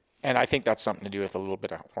larger. And I think that's something to do with a little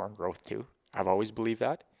bit of horn growth too. I've always believed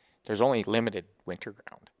that. There's only limited winter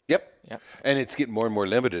ground. Yep. And it's getting more and more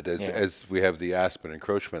limited as we have the aspen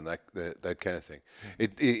encroachment, that kind of thing.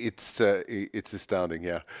 It's astounding.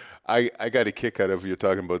 Yeah, I got a kick out of you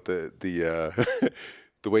talking about the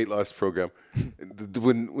weight loss program.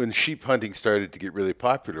 When sheep hunting started to get really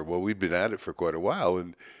popular, well, we'd been at it for quite a while,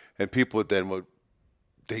 and people would then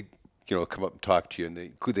come up and talk to you, and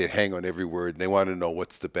they'd hang on every word, and they want to know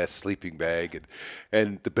what's the best sleeping bag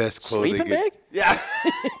and the best clothing. Sleeping bag? Yeah.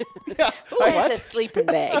 Who has a sleeping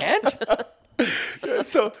bag?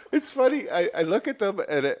 So it's funny. I look at them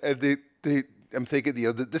and I'm thinking,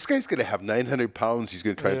 this guy's going to have 900 pounds he's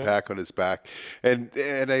going to try and pack on his back. And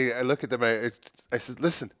I look at them and I said,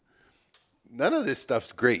 listen, none of this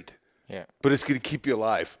stuff's great. Yeah. But it's going to keep you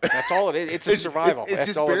alive. That's all it is. It's a survival. It's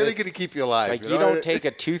just barely going to keep you alive. Like, you don't take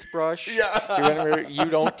a toothbrush. You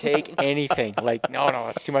don't take anything. Like, no,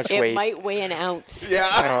 it's too much weight. It might weigh an ounce.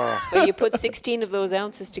 Yeah. But you put 16 of those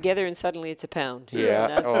ounces together and suddenly it's a pound. Yeah.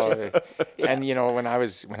 And that's just, And when I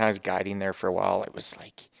was guiding there for a while, it was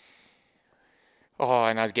like,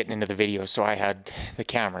 and I was getting into the video, so I had the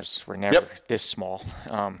cameras were never this small.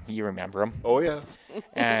 You remember them? Oh yeah.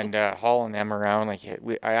 And hauling them around,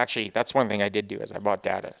 that's one thing I did do is I bought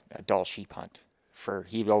Dad a Dall sheep hunt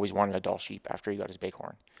he always wanted a Dall sheep after he got his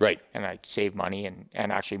bighorn. Right. And I saved money, and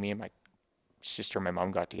actually me and my sister and my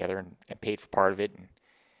mom got together and paid for part of it,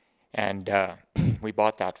 and we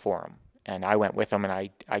bought that for him. And I went with him,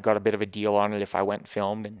 and I got a bit of a deal on it if I went and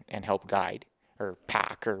filmed and helped guide or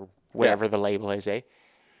pack or whatever the label is, eh?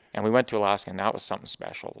 And we went to Alaska, and that was something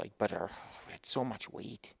special. But it's so much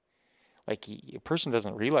weight. Like, a person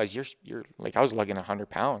doesn't realize you're like, I was lugging 100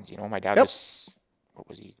 pounds. My dad was, what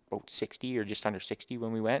was he, about 60 or just under 60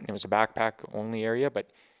 when we went, and it was a backpack only area. But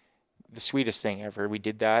the sweetest thing ever, we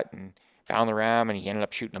did that and found the ram, and he ended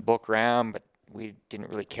up shooting a book ram, but we didn't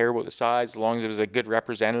really care about the size as long as it was a good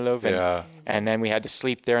representative. And then we had to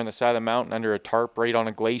sleep there on the side of the mountain under a tarp right on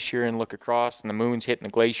a glacier and look across, and the moon's hitting the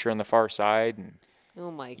glacier on the far side. And oh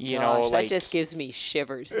my gosh, that just gives me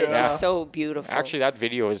shivers. It's just so beautiful. Actually, that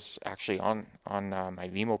video is actually on my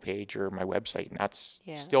Vimeo page or my website, and that's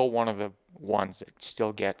still one of the ones that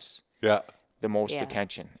still gets the most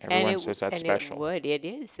attention. Everyone says that's special. It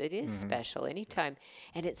is special anytime,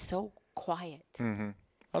 and it's so quiet. Mm-hmm.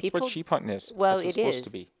 That's what sheep hunting is. Well, that's what it's supposed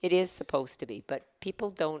to be. It is supposed to be, but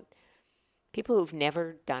people who've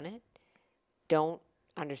never done it don't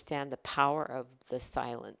understand the power of the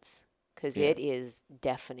silence, because it is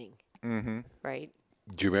deafening, right?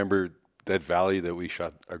 Do you remember that valley that we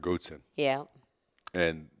shot our goats in? Yeah.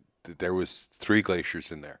 And there was 3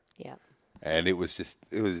 glaciers in there. Yeah. And it was just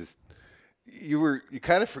you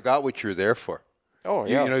kind of forgot what you were there for. Oh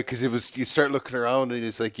yeah. Because you start looking around and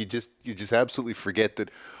it's like you just absolutely forget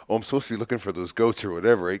that. Oh, I'm supposed to be looking for those goats or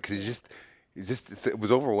whatever, right? Because it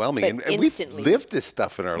was overwhelming, and we've lived this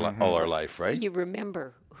stuff in all our life, right? You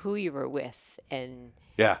remember who you were with, and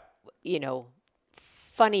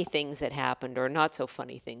funny things that happened or not so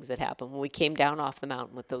funny things that happened when we came down off the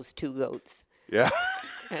mountain with those 2 goats. Yeah.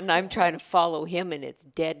 And I'm trying to follow him, and it's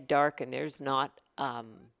dead dark, and there isn't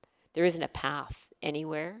a path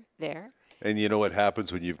anywhere there. And you know what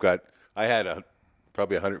happens when I had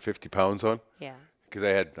probably 150 pounds on. Yeah. Because I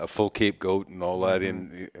had a full Cape goat and all that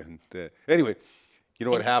anyway, you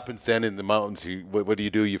know what happens then in the mountains? What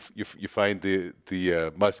do? You find the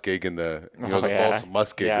muskeg and the balsam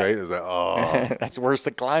muskeg, right? It's like, that's worse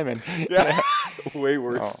than climbing. Yeah, way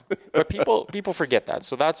worse. But people forget that.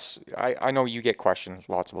 So I know you get questions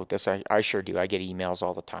lots about this. I sure do. I get emails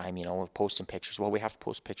all the time. We're posting pictures. Well, we have to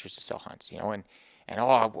post pictures to sell hunts. And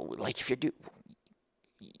like if you're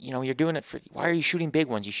doing it for, why are you shooting big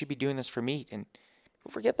ones? You should be doing this for meat. And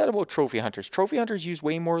don't forget that about trophy hunters. Trophy hunters use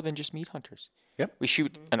way more than just meat hunters. Yep. We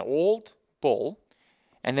shoot an old bull,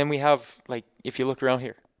 and then we have, like, if you look around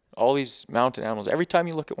here, all these mountain animals. Every time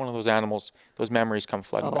you look at one of those animals, those memories come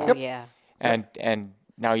flooding back. Oh, yeah. And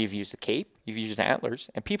now you've used the cape, you've used the antlers,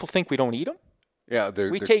 and people think we don't eat them. Yeah,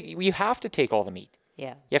 we have to take all the meat.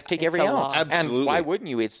 Yeah. You have to take every ounce. Absolutely. And why wouldn't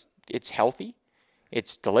you? It's healthy.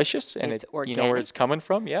 It's delicious, and it's you know where it's coming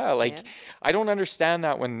from. Yeah, I don't understand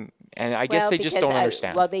that and I guess they just don't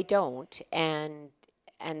understand. Well, they don't, and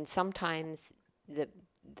sometimes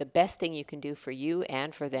the best thing you can do for you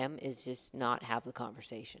and for them is just not have the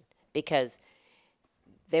conversation, because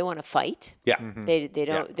they want to fight. Yeah. They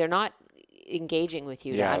don't. They're not engaging with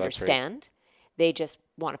you to Yeah, that's right. understand. They just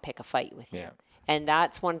want to pick a fight with you. Yeah. And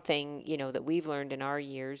that's one thing, that we've learned in our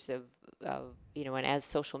years of and as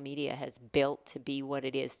social media has built to be what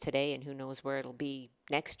it is today, and who knows where it'll be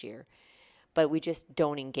next year, but we just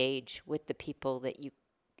don't engage with the people that you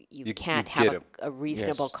can't have a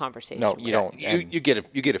reasonable conversation No, with. you don't. You get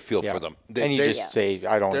a feel for them. And you just say,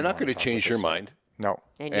 I don't. They're not going to wanna talk change about your this. mind. No.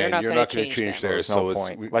 And And you're not going to change them. theirs. There's no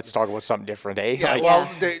So point. Let's talk about something different, eh? Yeah, Like, well,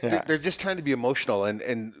 Yeah. they're just trying to be emotional,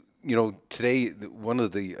 and today one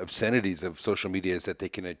of the obscenities of social media is that they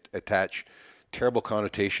can attach terrible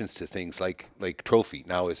connotations to things like trophy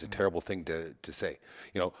now is a terrible thing to say.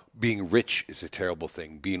 Being rich is a terrible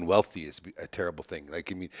thing. Being wealthy is a terrible thing.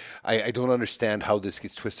 I don't understand how this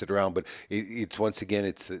gets twisted around, but it's once again,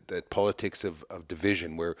 it's the politics of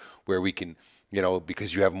division where we can,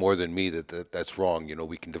 because you have more than me, that's wrong.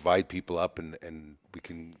 We can divide people up and we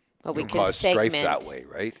can, Well, we can cause strife segment. that way,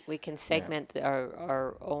 right? We can segment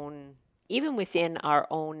our own, even within our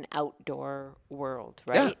own outdoor world,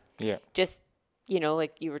 right? Yeah. Just,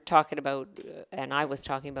 like you were talking about, and I was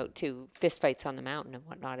talking about too, fistfights on the mountain and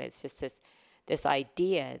whatnot. It's just this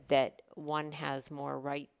idea that one has more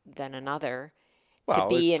right than another to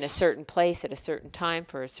be in a certain place at a certain time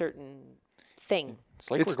for a certain thing.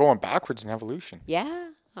 It's like we're going backwards in evolution. Yeah,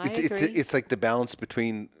 I agree. It's like the balance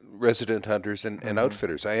between resident hunters and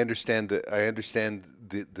outfitters. I understand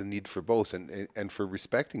the need for both and for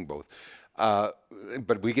respecting both.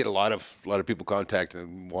 But we get a lot of people contact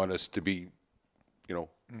and want us to be,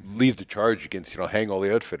 lead the charge against, hang all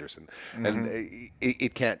the outfitters, and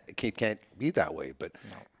it can't be that way. But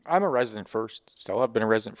I'm a resident first. Still, I've been a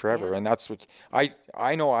resident forever, and that's what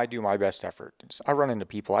I know. I do my best effort. I run into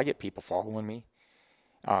people. I get people following me,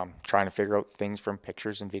 trying to figure out things from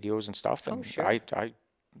pictures and videos and stuff. And sure. I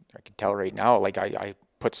can tell right now, like I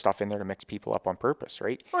put stuff in there to mix people up on purpose,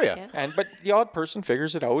 right? oh yeah, Yeah. But the odd person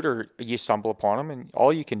figures it out, or you stumble upon them, and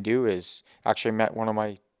all you can do is actually met one of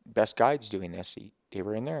my best guides doing this. They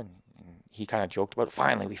were in there, and he kind of joked about it.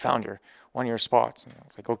 Finally, we found one of your spots. And I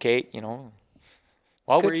was like, okay,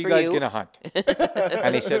 well, Good where are you for guys you. going to hunt?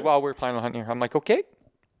 And they said, well, we're planning on hunting here. I'm like, okay,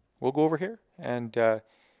 we'll go over here, and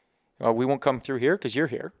we won't come through here because you're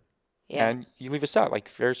here, Yeah. and you leave us out. Like,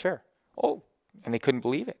 fair's fair. Oh, and they couldn't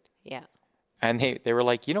believe it. Yeah. And they were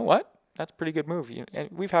like, you know what? That's a pretty good move. And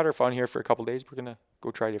we've had our fun here for a couple of days. We're going to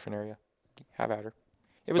go try a different area. Have at her.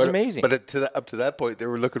 It was amazing. But up to that point, they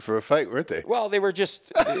were looking for a fight, weren't they? Well, they were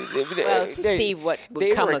just to see what would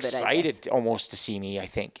they come were of it, I excited almost to see me, I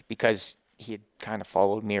think, because he had kind of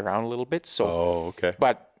followed me around a little bit. So, Oh, okay.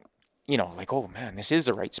 but like, oh man, this is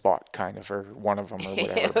the right spot, kind of, or one of them, or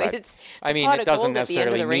whatever. But It's I the mean, pot it of doesn't gold at the end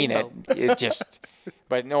of necessarily the mean it. rainbow. It just,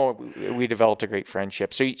 but no, we developed a great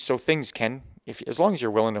friendship. So things can, as long as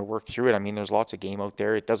you're willing to work through it. I mean, there's lots of game out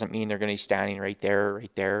there. It doesn't mean they're going to be standing right there.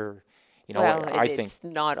 Well, I think it's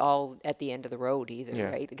not all at the end of the road either,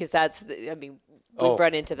 Yeah. right? Because we've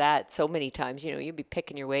run into that so many times. You'll be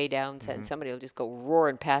picking your way down, and somebody will just go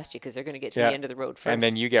roaring past you because they're going to get to Yeah. the end of the road first. and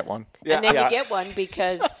then you get one. And then Yeah. you get one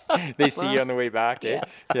because They see you on the way back, eh?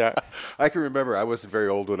 Yeah. I can remember I wasn't very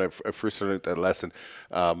old when I first learned that lesson.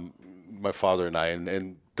 My father and I,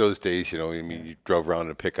 and those days, you drove around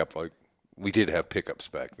in a pickup. Like we did have pickups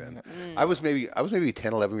back then. I was maybe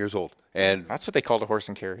 10, 11 years old, and That's what they called a horse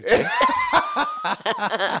and carriage.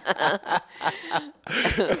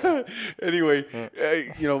 anyway,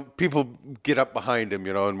 people get up behind him,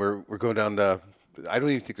 and we're going down the. I don't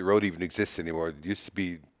even think the road even exists anymore. It used to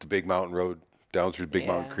be the Big Mountain Road down through Big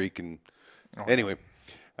Mountain Yeah. Creek, and anyway,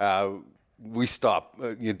 we stop.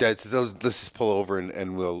 Dad says, "Oh, let's just pull over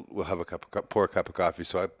and we'll have pour a cup of coffee."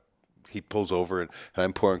 So he pulls over and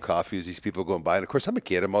I'm pouring coffee as these people are going by, and of course I'm a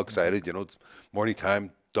kid. I'm all excited. It's morning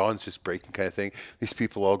time, dawn's just breaking, kind of thing. These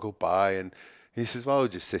people all go by, and he says, "Well, we'll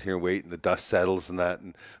just sit here and wait, and the dust settles and that."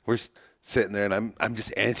 And we're sitting there, and I'm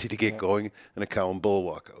just antsy to get going, and a cow and bull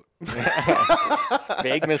walk out.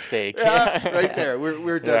 Big mistake. Yeah, right there.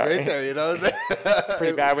 We're done right there. It's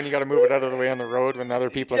pretty bad when you got to move it out of the way on the road when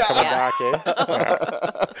other people are coming back, eh?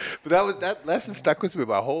 But that lesson stuck with me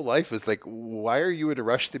my whole life. Is like, why are you in a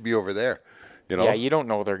rush to be over there? Yeah, you don't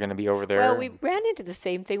know they're going to be over there. well, we ran into the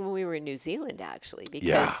same thing when we were in New Zealand actually,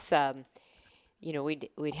 because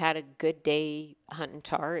we'd had a good day hunting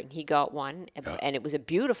tar, and he got one, and it was a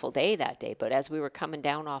beautiful day that day. But as we were coming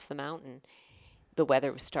down off the mountain, the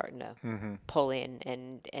weather was starting to pull in,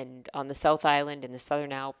 and on the South Island in the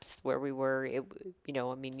Southern Alps where we were,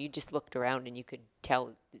 you just looked around and you could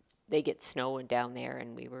tell they get snow and down there,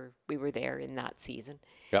 and we were there in that season.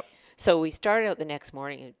 Yep. So we started out the next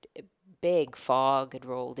morning. A big fog had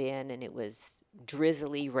rolled in, and it was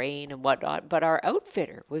drizzly rain and whatnot. But our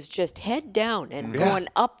outfitter was just head down and going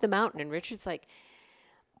up the mountain. And Richard's like,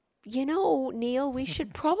 Neil, we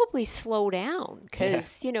should probably slow down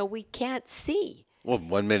because we can't see. Well,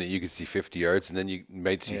 1 minute you could see 50 yards, and then you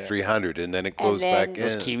might see 300, and then it goes back in.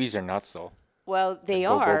 Those Kiwis are nuts, though. Well, they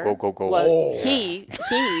go, are. Go. Well, he,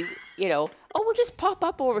 we'll just pop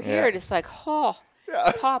up over here. And it's like, pop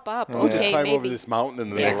up. We'll just climb maybe. over this mountain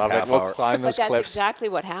in the I next love half it. We'll hour. climb those But that's cliffs. exactly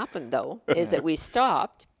what happened, though, is that we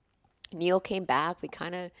stopped. Neil came back. We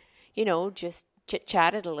kind of, just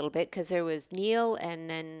chit-chatted a little bit because there was Neil and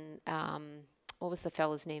then what was the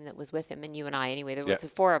fellow's name that was with him? And you and I, anyway. There was the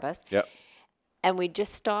four of us. Yep. And we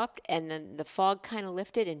just stopped, and then the fog kind of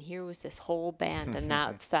lifted, and here was this whole band, and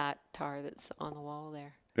that's that tar that's on the wall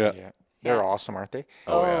there. Yeah. They're awesome, aren't they?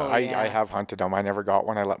 Oh, yeah. I have hunted them. I never got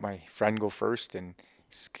one. I let my friend go first, and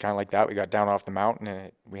it's kind of like that. We got down off the mountain,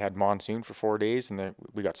 and we had monsoon for 4 days, and then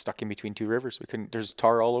we got stuck in between two rivers. There's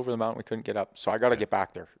tar all over the mountain. We couldn't get up. So I got to get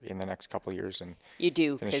back there in the next couple of years. And you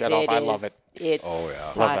do, finish because that off. I love it. It's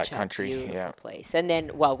such Love that a country. beautiful Yeah. place. And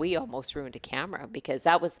then, we almost ruined a camera because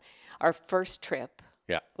that was our first trip.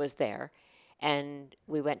 Yeah. Was there, and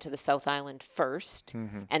we went to the South Island first,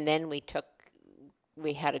 and then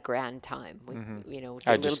we had a grand time. We, did a I'd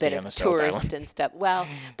little just bit stay on of the South tourist Island. and stuff. Well,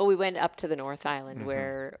 but we went up to the North Island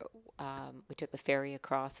where we took the ferry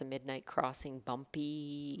across a midnight crossing,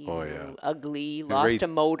 bumpy, ugly, lost a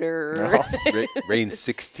motor. Rained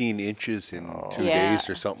 16 inches in 2 Yeah. days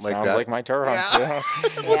or something like Sounds that. like my tar hunt. Yeah.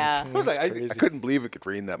 Yeah. I was like, I couldn't believe it could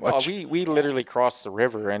rain that much. We literally crossed the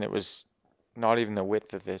river, and it was not even the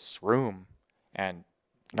width of this room, and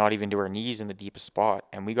not even to our knees in the deepest spot.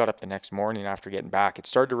 And we got up the next morning after getting back. It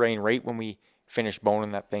started to rain right when we finished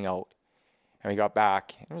boning that thing out. And we got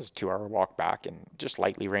back. It was a 2-hour walk back and just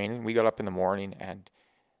lightly raining. We got up in the morning, and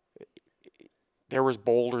there was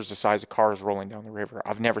boulders the size of cars rolling down the river.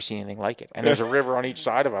 I've never seen anything like it. And there's a river on each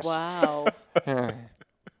side of us. Wow. So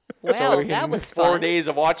That in was 4 fun. days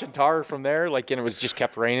of watching tar from there, and it was just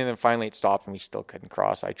kept raining, and finally it stopped, and we still couldn't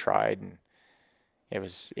cross. I tried, and it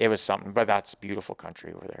was something. But that's beautiful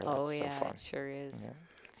country over there. Oh, That's yeah, so fun. it sure is.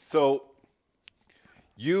 So,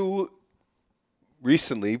 you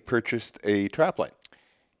recently purchased a trapline.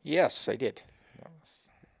 Yes, I did.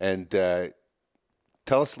 And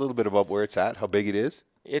tell us a little bit about where it's at, how big it is.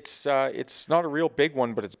 It's not a real big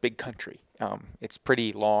one, but it's big country. It's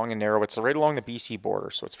pretty long and narrow. It's right along the BC border,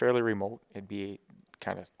 so it's fairly remote. It'd be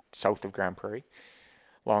kind of south of Grand Prairie,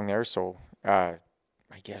 along there. So I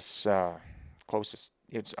guess closest.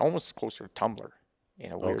 It's almost closer to Tumbler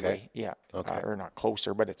in a weird way. Yeah. Okay. Or not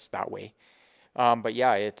closer, but it's that way. But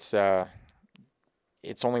yeah, it's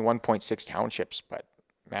only 1.6 townships, but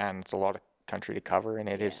man, it's a lot of country to cover, and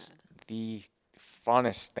it is the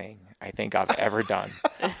funnest thing I think I've ever done.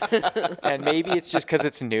 And maybe it's just because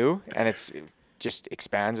it's new and it just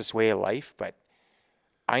expands this way of life, but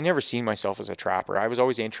I never seen myself as a trapper. I was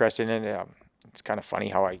always interested in it. It's kind of funny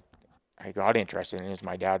how I got interested in it. Is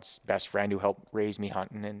my dad's best friend who helped raise me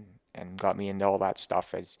hunting and got me into all that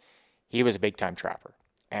stuff, as he was a big time trapper.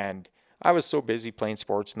 And I was so busy playing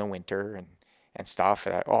sports in the winter and stuff.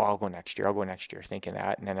 And I'll go next year, thinking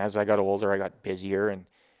that. And then as I got older, I got busier and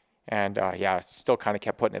still kind of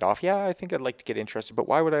kept putting it off. Yeah, I think I'd like to get interested, but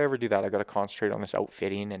why would I ever do that? I got to concentrate on this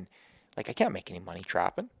outfitting, and I can't make any money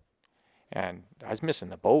trapping. And I was missing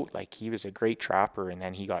the boat. He was a great trapper, and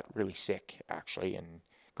then he got really sick actually, and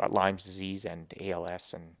got Lyme's disease and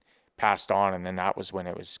ALS and passed on. And then that was when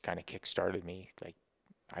it was kind of kick-started me.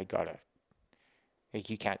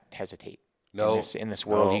 You can't hesitate. No. In this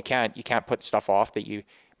world, No. you can't put stuff off that you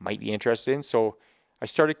might be interested in. So I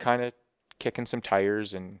started kind of kicking some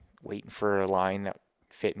tires and waiting for a line that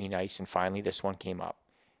fit me nice, and finally this one came up.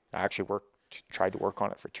 I actually tried to work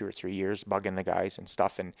on it for 2 or 3 years, bugging the guys and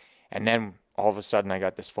stuff, and then all of a sudden I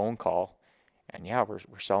got this phone call, and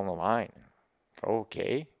we're selling the line.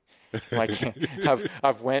 Okay.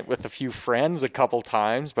 I've went with a few friends a couple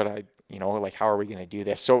times, but how are we going to do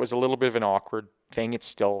this? So it was a little bit of an awkward thing. It's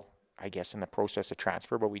still, I guess, in the process of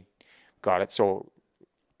transfer, but we got it. So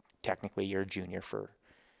technically you're a junior for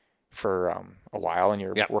a while, and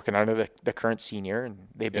you're working under the current senior, and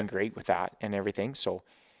they've been great with that and everything. So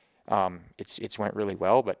it's went really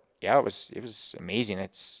well, but yeah, it was amazing.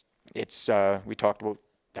 It's we talked about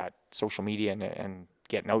that social media and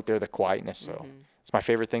getting out there, the quietness. So it's my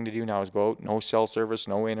favorite thing to do now is go out, no cell service,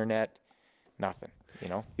 no internet, nothing,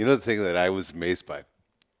 The thing that I was amazed by,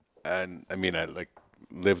 and I mean, I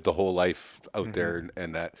lived the whole life out there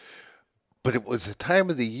and that, but it was a time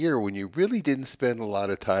of the year when you really didn't spend a lot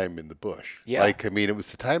of time in the bush. Yeah. Like, I mean, it was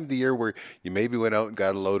the time of the year where you maybe went out and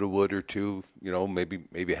got a load of wood or two, you know,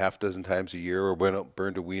 maybe half dozen times a year, or went out and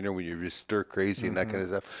burned a wiener when you were just stir crazy and that kind of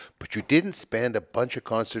stuff. But you didn't spend a bunch of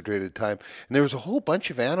concentrated time. And there was a whole bunch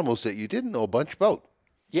of animals that you didn't know a bunch about,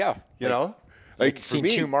 Yeah. you know? Like, I'd for seen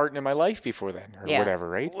me, 2 marten in my life before then, or Yeah. whatever,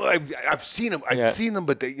 right? well, I've seen them. I've Yeah. seen them,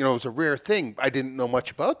 but they, you know, it was a rare thing. I didn't know much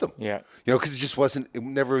about them. Yeah. You know, because it just wasn't. It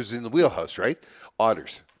never was in the wheelhouse, right?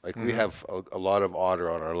 Otters. Like Mm-hmm. we have a lot of otter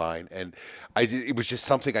on our line, and it was just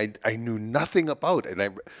something I knew nothing about, and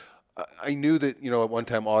I knew that, you know, at one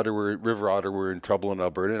time river otter were in trouble in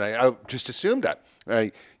Alberta, and I just assumed that.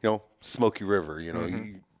 You know, Smoky River. You know,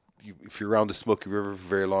 if you're around the Smoky River for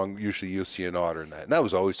very long, usually you'll see an otter in that, and that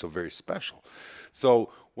was always so very special.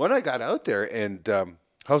 So when I got out there, and all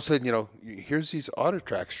of a sudden, you know, here's these otter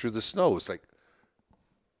tracks through the snow. It's like,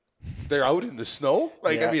 they're out in the snow.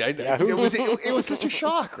 Like, Yeah. I mean, it was such a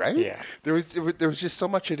shock, right? Yeah. There was just so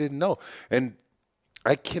much I didn't know, and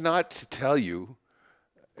I cannot tell you.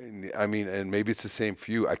 I mean, and maybe it's the same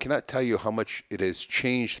for you. I cannot tell you how much it has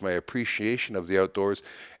changed my appreciation of the outdoors,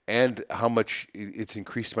 and how much it's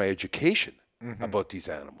increased my education about these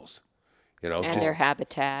animals. You know, And their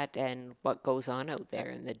habitat and what goes on out there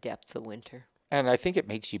in the depth of winter. And I think it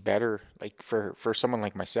makes you better, like for someone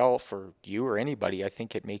like myself or you or anybody. I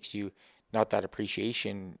think it makes you, not that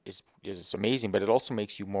appreciation is amazing, but it also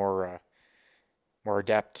makes you more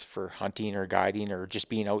adept for hunting or guiding or just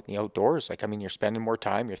being out in the outdoors. Like, I mean, you're spending more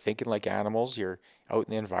time, you're thinking like animals, you're out in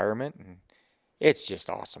the environment, and it's just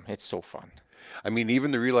awesome. It's so fun. I mean,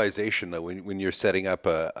 even the realization that when you're setting up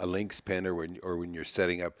a lynx pen, or when you're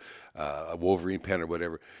setting up a wolverine pen or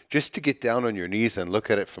whatever, just to get down on your knees and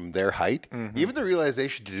look at it from their height, even the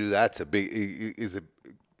realization to do that's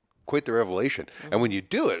quite the revelation. And when you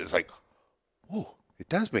do it, it's like, oh, it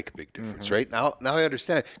does make a big difference, right? Now I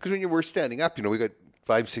understand, because when you were standing up, you know, we got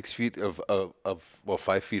 5-6 feet of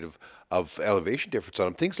 5 feet of elevation difference on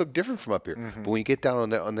them. Things look different from up here, but when you get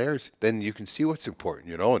down on theirs, then you can see what's important,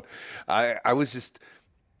 you know. And I was just,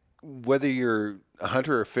 whether you're a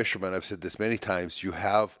hunter or a fisherman, I've said this many times, you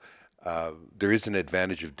have there is an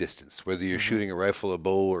advantage of distance. Whether you're shooting a rifle, a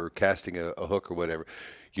bow, or casting a hook or whatever,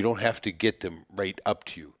 you don't have to get them right up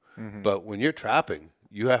to you. But when you're trapping,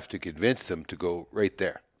 you have to convince them to go right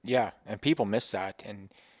there. Yeah, and people miss that,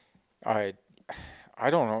 and I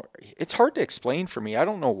don't know. It's hard to explain for me. I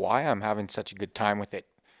don't know why I'm having such a good time with it.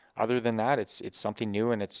 Other than that, it's something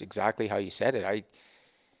new, and it's exactly how you said it.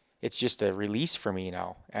 It's just a release for me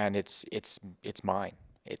now, and it's mine.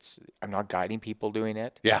 I'm not guiding people doing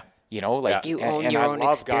it. Yeah. You know, like You and, own and your I own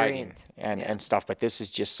love guiding experience. and stuff, but this is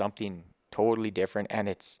just something totally different, and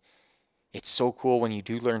it's so cool when you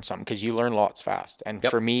do learn something, because you learn lots fast. And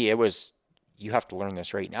for me, it was, you have to learn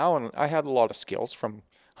this right now, and I had a lot of skills from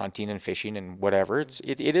hunting and fishing and whatever.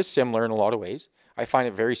 It is similar in a lot of ways. I find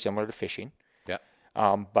it very similar to fishing. Yeah.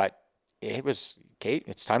 But it was, okay,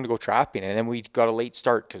 it's time to go trapping. And then we got a late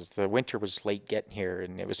start because the winter was late getting here,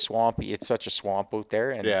 and it was swampy. It's such a swamp out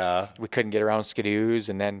there, and we couldn't get around skidoos.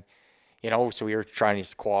 And then, you know, so we were trying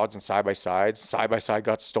these quads and side-by-sides. Side-by-side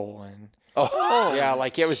got stolen. Oh yeah,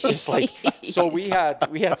 like it was just like, so we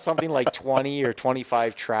had something like 20 or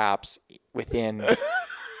 25 traps within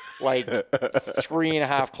like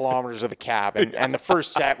 3.5 kilometers of the cabin. And the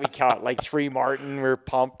first set we caught like 3 marten. We were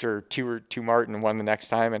pumped, or two marten, and one the next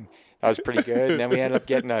time, and that was pretty good. And then we ended up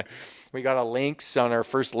getting we got a lynx on our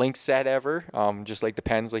first lynx set ever, just like the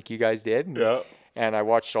pens like you guys did. And I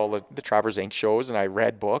watched all the Trappers Inc. shows, and I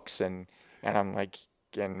read books, and I'm like,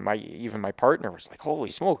 and my partner was like, holy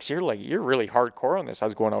smokes, you're really hardcore on this. I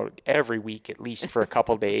was going out every week at least for a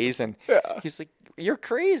couple days, and he's like, you're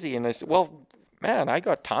crazy. And I said, well, man, I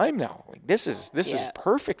got time now. Like, this is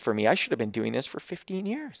perfect for me. I should have been doing this for 15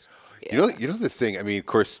 years. You know the thing. I mean, of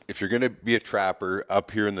course, if you're going to be a trapper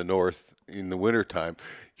up here in the north in the wintertime,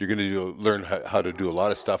 you're going to learn how to do a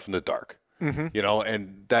lot of stuff in the dark. You know,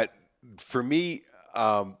 and that, for me,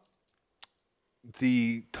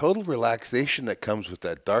 the total relaxation that comes with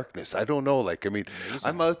that darkness, I don't know. Like, I mean, amazing.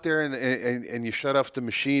 I'm out there and you shut off the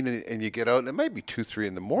machine and you get out, and it might be 2-3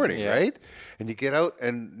 in the morning, right? And you get out,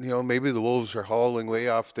 and, you know, maybe the wolves are howling way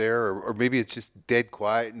off there, or maybe it's just dead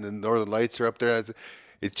quiet and the northern lights are up there. And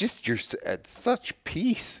it's just, you're at such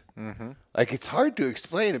peace. Like, it's hard to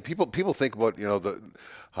explain. And people think about, you know,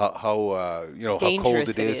 how you know, how cold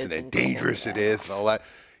it is and how dangerous it is and all that.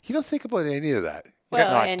 You don't think about any of that. Well, it's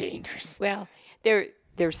not dangerous. Well,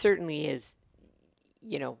 there certainly is,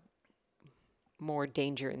 you know, more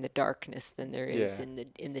danger in the darkness than there is Yeah.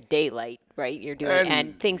 in the daylight, right? You're doing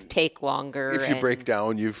and things take longer. If you and, break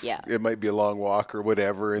down, it might be a long walk or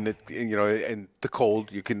whatever, and and the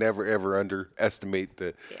cold, you can never ever underestimate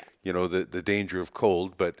the the danger of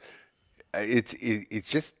cold, but it's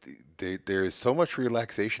just there is so much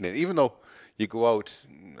relaxation, and even though you go out,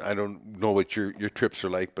 I don't know what your trips are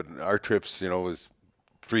like, but our trips, is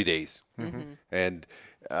 3 days, and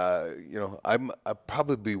I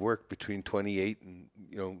probably work between 28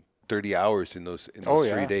 and 30 hours in those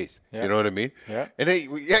 3 days. Yeah. You know what I mean? Yeah. And then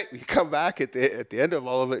you come back at the end of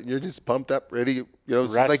all of it, and you're just pumped up, ready.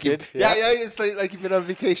 It's like Rested, it's like you've been on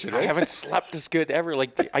vacation, right? I haven't slept this good ever.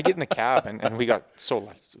 Like I get in the cab and we got it's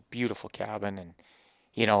a beautiful cabin, and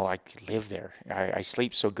I could live there. I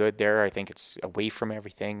sleep so good there. I think it's away from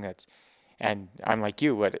everything. And I'm like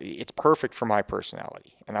you, but it's perfect for my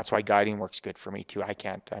personality, and that's why guiding works good for me too.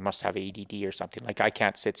 I must have ADD or something. Like I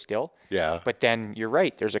can't sit still. Yeah. But then you're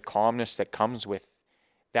right. There's a calmness that comes with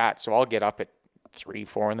that. So I'll get up at 3,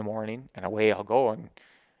 4 in the morning, and away I'll go. And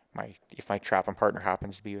if my trapping partner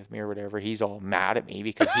happens to be with me or whatever, he's all mad at me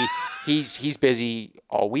because he's busy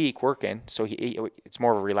all week working. So it's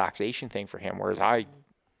more of a relaxation thing for him. Whereas I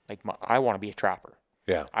want to be a trapper.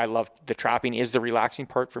 Yeah. I love the trapping is the relaxing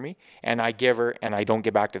part for me, and I give her, and I don't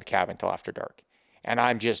get back to the cabin until after dark, and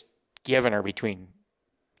I'm just giving her between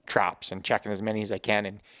traps and checking as many as I can,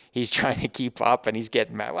 and he's trying to keep up, and he's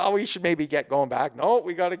getting mad. Well, we should maybe get going back. No,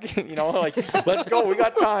 we got to get, let's go. We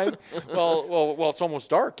got time. Well, it's almost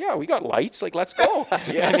dark. Yeah, we got lights. Like, let's go.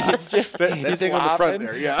 Yeah. And he's just he's thing laughing. on the front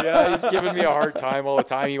there. Yeah. Yeah, he's giving me a hard time all the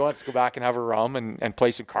time. He wants to go back and have a rum and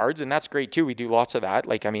play some cards, and that's great too. We do lots of that.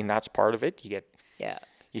 That's part of it.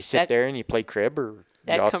 You sit there and you play crib or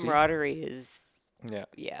that Yahtzee. camaraderie is And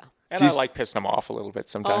I like pissing them off a little bit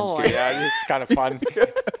sometimes too. Yeah, it's kind of fun.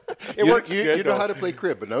 It works good. You know how to play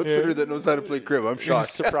crib. An outfitter that knows how to play crib. I'm shocked.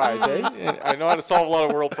 Surprise, eh? I know how to solve a lot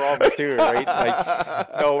of world problems too, right?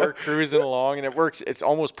 We're cruising along and it works. It's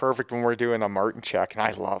almost perfect when we're doing a marten check, and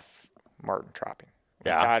I love marten trapping.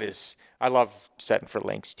 Yeah, I love setting for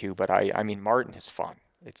lynx too, but I mean marten is fun.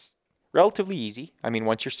 It's relatively easy.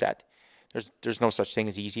 Once you're set. There's no such thing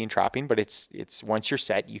as easy in trapping, but it's once you're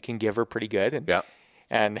set, you can give her pretty good.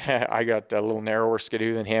 And I got a little narrower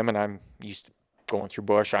skidoo than him, and I'm used to going through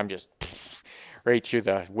bush. I'm just right through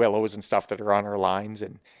the willows and stuff that are on our lines.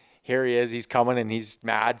 And here he is. He's coming, and he's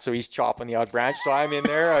mad, so he's chopping the odd branch. So I'm in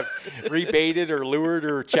there. I've rebaited or lured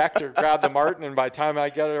or checked or grabbed the marten, and by the time I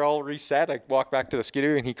get it all reset, I walk back to the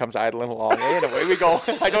skidoo, and he comes idling along. And away we go.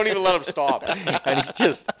 I don't even let him stop, and he's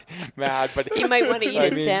just mad. But he might want to eat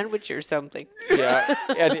a sandwich or something. Yeah,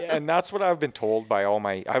 and that's what I've been told by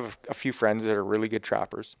I have a few friends that are really good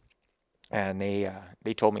trappers, and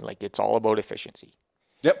they told me it's all about efficiency.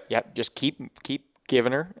 Yep. Just keep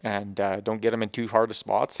giving her, and don't get them in too hard of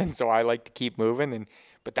spots. And so I like to keep moving.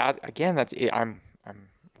 But that again, that's it. I'm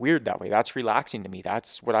weird that way. That's relaxing to me.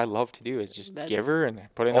 That's what I love to do is just give her and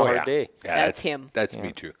put in a hard day. Yeah, that's him. That's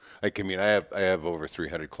me too. I have over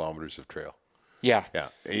 300 kilometers of trail. Yeah.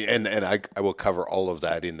 And I will cover all of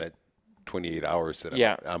that in that 28 hours that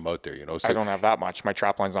I'm out there, So I don't have that much. My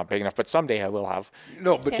trap line's not big enough, but someday I will have.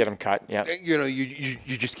 No, but get them cut. Yeah. You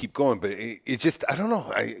just keep going, but it's just I don't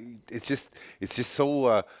know. It's just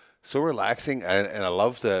so relaxing, and I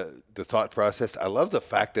love the thought process. I love the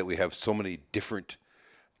fact that we have so many different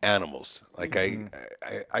animals. Like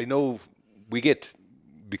I know we get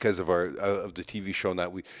because of of the TV show, and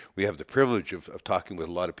that we have the privilege of talking with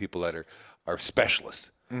a lot of people that are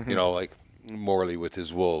specialists. Like Morley with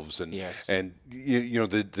his wolves, and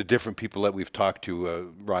the different people that we've talked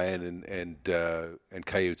to, Ryan and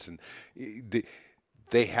Coyotes, and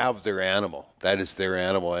they have their animal. That is their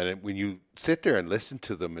animal, and when you sit there and listen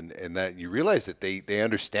to them, and that you realize that they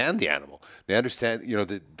understand the animal. They understand,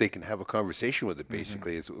 that they can have a conversation with it.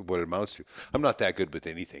 Basically, is what it amounts to. I'm not that good with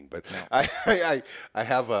anything, but I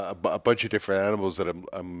have a bunch of different animals that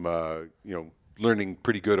I'm learning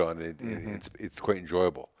pretty good on. It's quite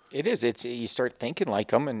enjoyable. It is. You start thinking like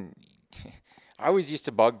them, and I always used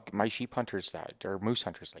to bug my sheep hunters or moose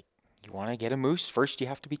hunters. Like, you want to get a moose first, you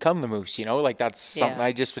have to become the moose. That's something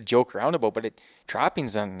I just would joke around about. But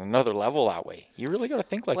trapping's on another level that way. You really got to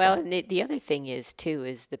think like that. Well, and the other thing is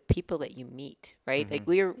the people that you meet, right? Like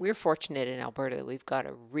we're fortunate in Alberta that we've got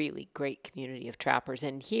a really great community of trappers.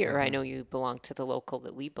 And here, I know you belong to the local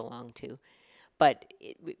that we belong to, but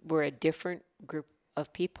we're a different group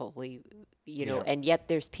of people. And yet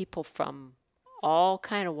there's people from all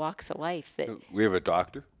kind of walks of life that we have a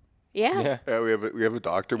doctor. Yeah, we have a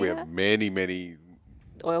doctor. We have many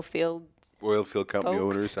oil field company folks.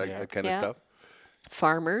 owners, that kind of stuff.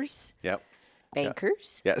 Farmers. Yep.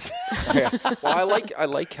 Bankers. Yes. Yeah. Well, I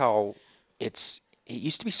like how it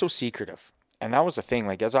used to be so secretive. And that was the thing.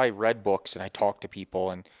 Like, as I read books and I talked to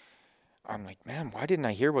people, and I'm like, man, why didn't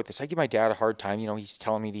I hear about this? I give my dad a hard time. You know, he's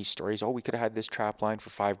telling me these stories. Oh, we could have had this trap line for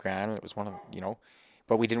 $5,000, and it was one of, you know,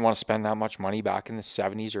 but we didn't want to spend that much money back in the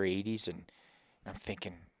 70s or 80s. And I'm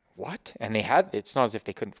thinking, what? And it's not as if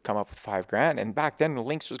they couldn't come up with $5,000. And back then, the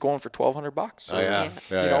Lynx was going for $1,200. So,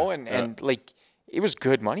 you know, and like, it was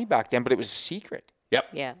good money back then, but it was a secret. Yep.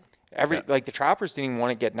 Yeah. Like, the trappers didn't even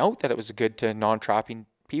want it getting out that it was good to non-trapping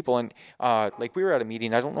people. And like, we were at a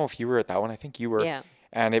meeting. I don't know if you were at that one. I think you were. Yeah.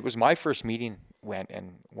 And it was my first meeting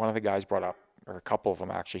and one of the guys brought up, or a couple of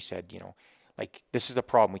them actually said, you know, like, this is the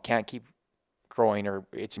problem. We can't keep growing, or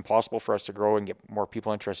it's impossible for us to grow and get more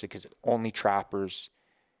people interested because only trappers,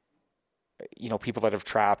 you know, people that have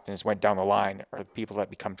trapped and has went down the line are the people that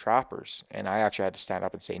become trappers. And I actually had to stand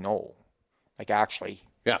up and say, no, like, actually,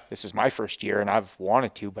 this is my first year and I've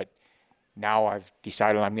wanted to, but now I've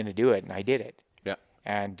decided I'm going to do it, and I did it. Yeah.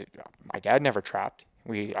 And my dad never trapped.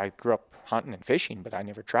 I grew up hunting and fishing, but I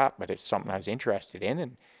never trapped, but it's something I was interested in.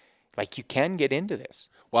 And like, you can get into this.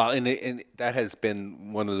 Well, and that has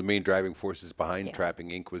been one of the main driving forces behind Trapping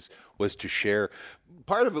Inc. was to share.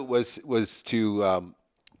 Part of it was to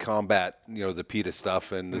combat, you know, the PETA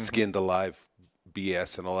stuff and the skinned alive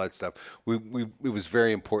BS and all that stuff. It was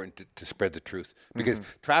very important to spread the truth, because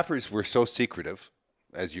trappers were so secretive,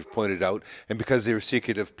 as you've pointed out, and because they were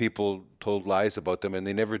secretive, people told lies about them, and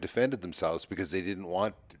they never defended themselves because they didn't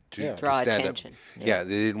want to Draw stand attention. up. Yeah,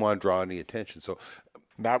 they didn't want to draw any attention. So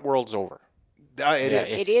that world's over.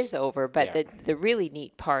 It is over, but the really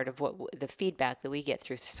neat part of what the feedback that we get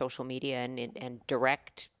through social media and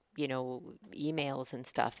direct, you know, emails and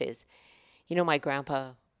stuff is, you know, my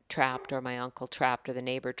grandpa trapped, or my uncle trapped, or the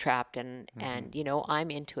neighbor trapped, and you know,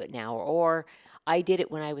 I'm into it now, or I did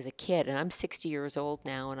it when I was a kid, and I'm 60 years old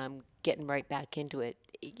now, and I'm getting right back into it.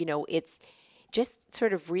 You know, it's just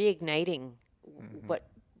sort of reigniting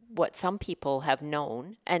what some people have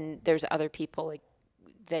known, and there's other people like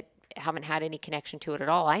that haven't had any connection to it at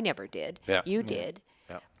all. I never did. Yeah. You did.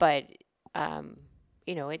 Yeah. But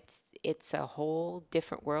you know, it's a whole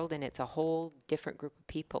different world, and it's a whole different group of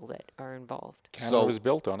people that are involved. Canada was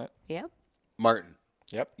built on it. Yeah. Martin.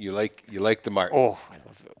 Yep. You like the Martin. Oh, I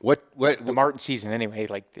love it. What The Martin season anyway,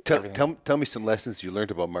 like everything. tell me some lessons you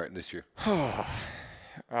learned about Martin this year.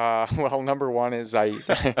 Well, number one is we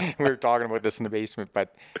were talking about this in the basement,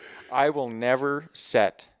 but I will never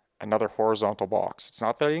set another horizontal box. It's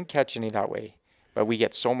not that I didn't catch any that way, but we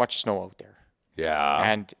get so much snow out there.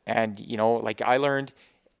 Yeah. And you know, like, I learned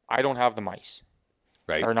I don't have the mice.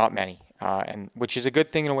 Right. Or not many. And which is a good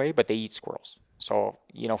thing in a way, but they eat squirrels. So,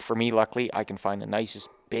 you know, for me, luckily, I can find the nicest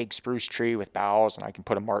big spruce tree with boughs, and I can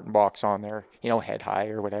put a Martin box on there, you know, head high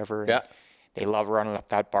or whatever. Yeah. They love running up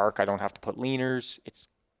that bark. I don't have to put leaners. It's,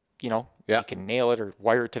 you know, Yeah. you can nail it or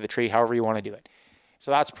wire it to the tree, however you want to do it. So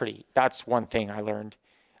that's one thing I learned.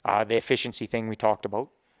 The efficiency thing we talked about.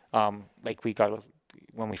 Like,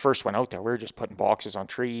 when we first went out there, we were just putting boxes on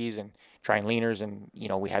trees and trying leaners, and, you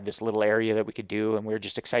know, we had this little area that we could do, and we were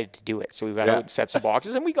just excited to do it. So we got out and set some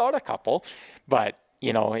boxes, and we got a couple, but,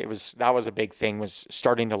 you know, that was a big thing, was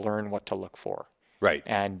starting to learn what to look for. Right.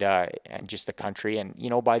 And just the country. And, you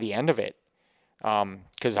know, by the end of it,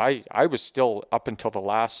 cause I was still up until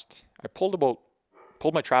I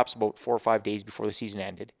pulled my traps about 4 or 5 days before the season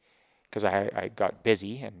ended, cause I got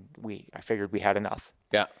busy, and I figured we had enough.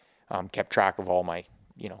 Yeah. Kept track of all my,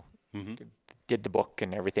 you know, did the book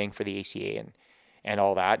and everything for the ACA and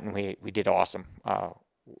all that. And we did awesome.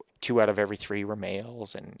 2 out of every 3 were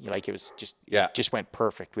males, and like, it was just, it just went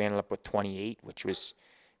perfect. We ended up with 28, which was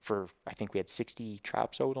I think we had 60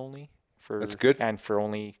 traps out only That's good. And for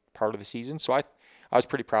only part of the season. So I was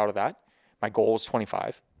pretty proud of that. My goal was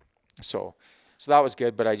 25. So that was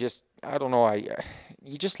good, but I don't know.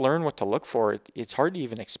 You just learn what to look for. It's hard to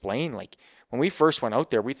even explain. Like, when we first went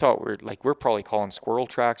out there, we thought we're probably calling squirrel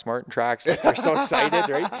tracks, Martin tracks. Like, we're so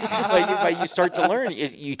excited, right? But you start to learn.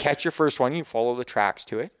 You catch your first one, you follow the tracks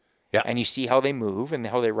to it, and you see how they move and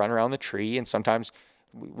how they run around the tree. And sometimes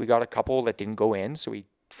we got a couple that didn't go in, so we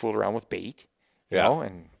fooled around with bait, you know,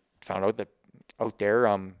 and found out that out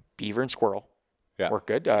there, beaver and squirrel work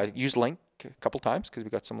good. Used link a couple times because we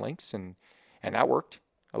got some links, and that worked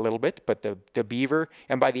a little bit. But the beaver,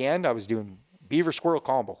 and by the end, I was doing beaver squirrel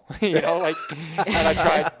combo, you know, like, and I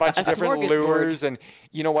tried a bunch of different lures. And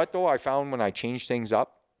you know what, though, I found when I changed things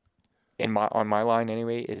up on my line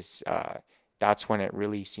anyway, is that's when it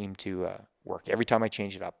really seemed to work. Every time I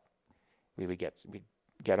changed it up, we'd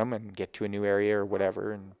get them and get to a new area or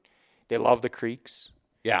whatever, and they love the creeks.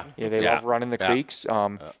 Yeah. Yeah, they Yeah. love running the Yeah. creeks.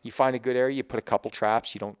 You find a good area, you put a couple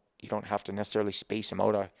traps. You don't have to necessarily space them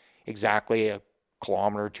out exactly a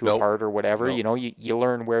kilometer or two Nope. apart or whatever. Nope. You know, you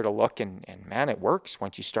learn where to look, and man, it works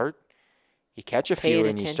once you start. You catch a Paying few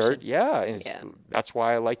and you start, attention. yeah, and Yeah. that's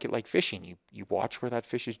why I like it like fishing. You watch where that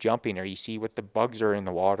fish is jumping, or you see what the bugs are in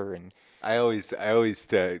the water, and I always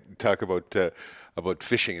talk about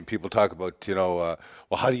fishing, and people talk about well,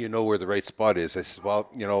 how do you know where the right spot is? I said,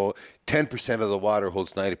 well, 10% of the water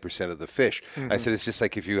holds 90% of the fish. I said it's just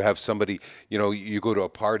like if you have somebody, you go to a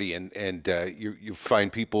party and you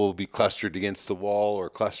find people will be clustered against the wall or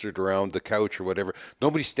clustered around the couch or whatever.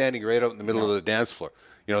 Nobody's standing right out in the middle of the dance floor.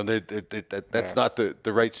 That's not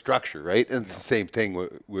the right structure, right? And it's the same thing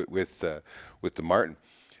with the martin.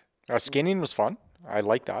 skinning was fun. I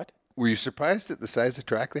like that. Were you surprised at the size of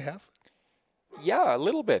track they have? Yeah, a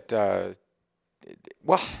little bit.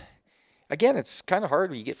 Well, again, it's kind of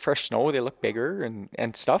hard when you get fresh snow. They look bigger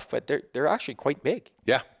and stuff, but they're actually quite big.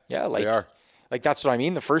 Yeah, Yeah, like they are. Like that's what I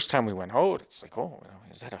mean. The first time we went out, it's like, oh,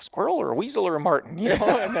 is that a squirrel or a weasel or a martin?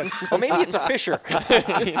 And then, well, maybe it's a fisher.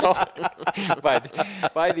 But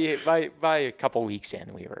by a couple weeks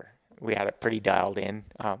in, we had it pretty dialed in.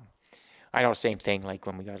 I know, same thing. Like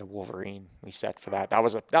when we got a wolverine, we set for that.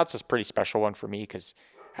 That's a pretty special one for me because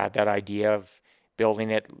I had that idea of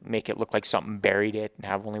building it, make it look like something buried it, and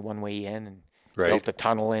have only one way in, and built a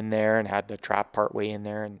tunnel in there, and had the trap part way in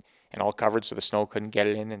there, and all covered so the snow couldn't get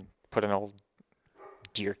it in, and put an old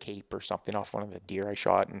deer cape or something off one of the deer I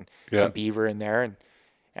shot, and some beaver in there,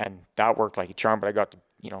 and that worked like a charm. But I got to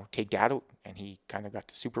take Dad out, and he kind of got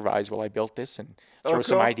to supervise while I built this and throw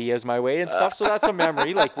some ideas my way and stuff. So that's a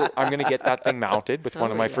memory. Like I'm going to get that thing mounted with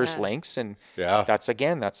one of my first links, and that's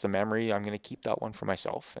the memory. I'm going to keep that one for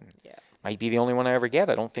myself, and might be the only one I ever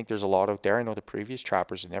get. I don't think there's a lot out there. I know the previous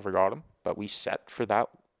trappers had never got them, but we set for that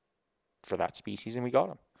species, and we got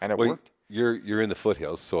them, and it worked. You're in the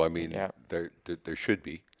foothills, so I mean, there should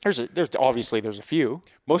be. There's obviously a few.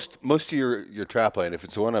 Most of your trapline, if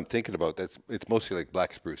it's the one I'm thinking about, it's mostly like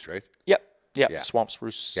black spruce, right? Yep. Yeah. Swamp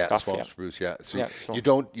spruce stuff. Swamp spruce. Yeah. So, so you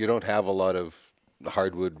don't have a lot of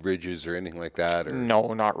hardwood ridges or anything like that, or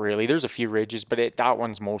no, not really. There's a few ridges, but that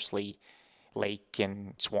one's mostly lake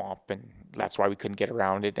and swamp, and that's why we couldn't get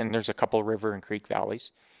around it. And there's a couple river and creek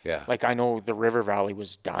valleys. Yeah. Like I know the river valley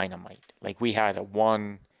was dynamite. Like we had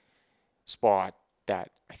one spot that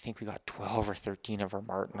I think we got 12 or 13 of our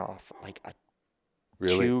marten off like a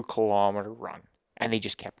 2-kilometer run, and they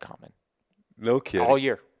just kept coming. No kidding. All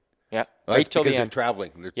year. Yeah. Well, right till the end. They're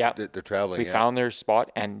traveling. They're traveling. We found their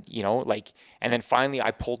spot, and and then finally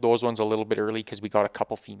I pulled those ones a little bit early because we got a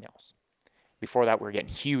couple females. Before that, we were getting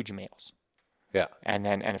huge males. Yeah. And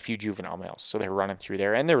a few juvenile males. So they were running through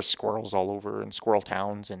there, and there were squirrels all over and squirrel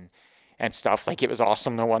towns and stuff. Like it was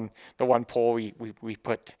awesome. The one pole we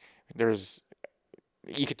put,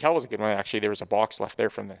 you could tell it was a good one. Actually, there was a box left there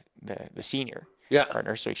from the senior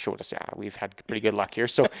partner. So he showed us, we've had pretty good luck here.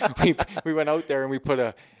 So we went out there and we put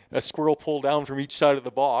a squirrel pole down from each side of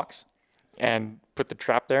the box and put the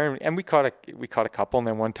trap there. And we caught a couple. And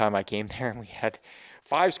then one time I came there and we had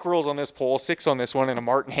 5 squirrels on this pole, 6 on this one, and a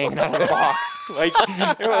marten hanging out of the box. Like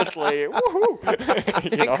it was like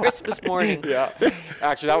woohoo! Christmas morning. Yeah,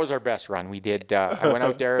 actually, that was our best run. We did. I went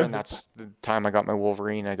out there, and that's the time I got my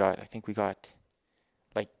wolverine. I think we got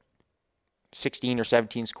like 16 or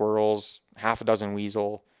 17 squirrels, half a dozen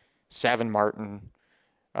weasel, 7 marten,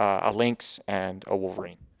 a lynx, and a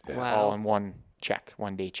wolverine. Wow! All in one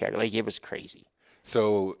day check. Like it was crazy.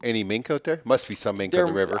 So, any mink out there? Must be some mink on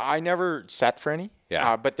the river. I never set for any.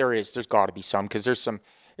 Yeah. But there's got to be some, because there's some,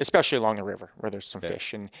 especially along the river where there's some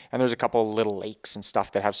fish, and there's a couple of little lakes and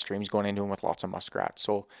stuff that have streams going into them with lots of muskrats.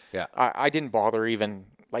 So I didn't bother even,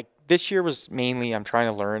 like this year was mainly I'm trying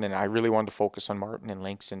to learn, and I really wanted to focus on marten and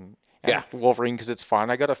lynx and wolverine because it's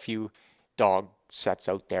fun. I got a few dog sets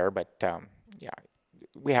out there, but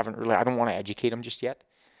we haven't really, I don't want to educate them just yet.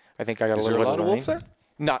 I think I got a little bit of learning. Is there a lot of wolves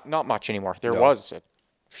there? Not much anymore. There was a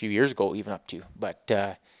few years ago, even up to. But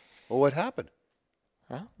well, what happened?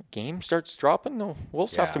 Well, game starts dropping. The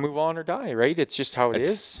wolves have to move on or die, right? It's just how it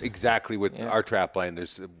is. Exactly with our trap line.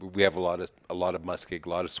 We have a lot of muskeg, a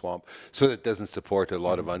lot of swamp, so that doesn't support a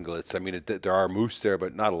lot of ungulates. I mean, there are moose there,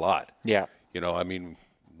 but not a lot. Yeah. I mean,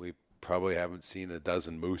 we probably haven't seen a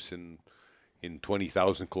dozen moose in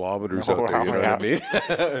 20,000 kilometers out there. You know what I mean?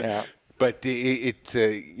 Yeah. But if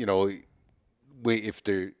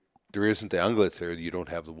there isn't the ungulates there, you don't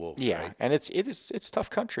have the wolves. Yeah, right? and it's tough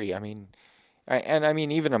country. I mean,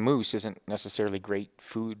 even a moose isn't necessarily great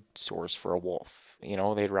food source for a wolf.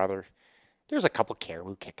 They'd rather there's a couple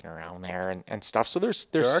caribou kicking around there and stuff. So there's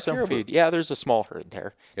There are some caribou. food. Yeah, there's a small herd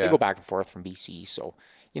there. Yeah. They go back and forth from BC, so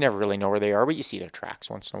you never really know where they are, but you see their tracks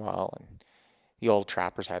once in a while. And the old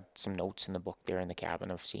trappers had some notes in the book there in the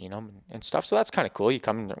cabin of seeing them and stuff. So that's kind of cool. You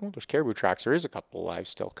come in there, oh, there's caribou tracks. There is a couple alive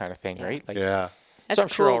still, kind of thing, right? Like, Yeah. That's I'm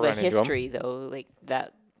sure cool. I'll The run into 'em. history, though, like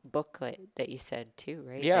that booklet that you said too,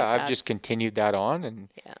 right? Yeah, Like I've just that's- continued that on, and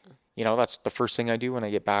Yeah. that's the first thing I do when I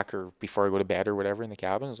get back or before I go to bed or whatever in the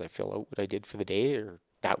cabin is I fill out what I did for the day or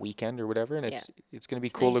that weekend or whatever, and it's going to be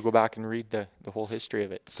It's cool nice. to go back and read the whole history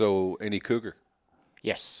of it. So any cougar?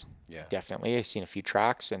 Yes, Yeah. definitely. I've seen a few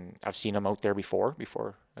tracks, and I've seen them out there before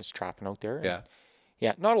I was trapping out there. Yeah.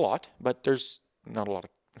 Yeah, not a lot, but there's not a lot of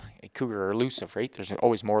cougar are elusive, right? There's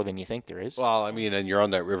always more than you think there is. Well, I mean, and you're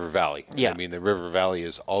on that river valley. Yeah. I mean, the river valley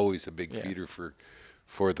is always a big feeder for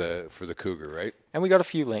the cougar, right? And we got a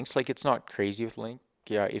few links. Like, it's not crazy with link.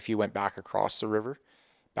 Yeah, if you went back across the river,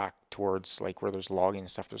 back towards like where there's logging and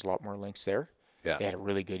stuff, there's a lot more links there. Yeah. They had a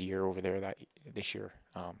really good year over there this year.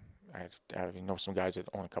 I know some guys that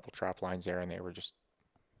own a couple trap lines there, and they were just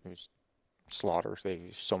it was slaughter. They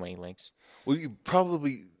so many links. Well, you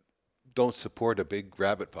probably don't support a big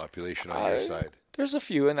rabbit population on your side. There's a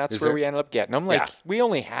few, and that's Is where there? we ended up getting them. Like, Yeah. we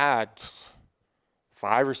only had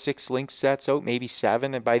 5 or 6 lynx sets out, maybe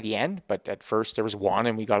 7 by the end. But at first there was 1,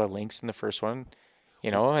 and we got a lynx in the first one,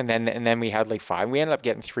 and then we had like 5. We ended up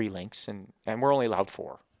getting 3 lynx, and we're only allowed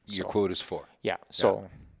 4. Your So, quote is 4. yeah, so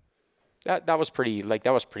that was pretty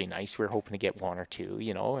nice. We were hoping to get 1 or 2,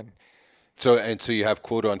 and So you have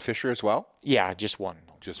quota on Fisher as well? yeah, just 1.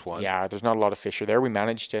 Just one? Yeah, there's not a lot of Fisher there. We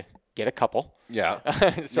managed to get a couple. Yeah.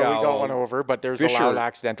 So Yeah, we got one well, over, but there's Fisher- allowed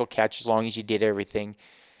accidental catch as long as you did everything.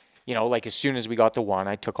 Like as soon as we got the 1,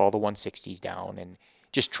 I took all the 160s down and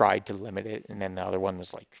just tried to limit it. And then the other one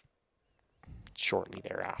was like shortly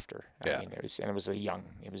thereafter. Yeah. I mean, it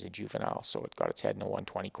was a juvenile, so it got its head in a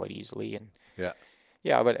 120 quite easily. And Yeah.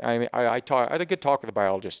 yeah, but I had a good talk with the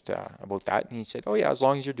biologist about that, and he said, "Oh yeah, as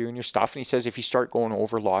long as you're doing your stuff." And he says if you start going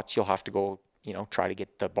over lots, you'll have to go, try to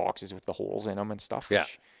get the boxes with the holes in them and stuff. Yeah.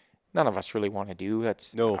 Which none of us really want to do.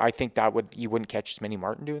 No. I think you wouldn't catch as many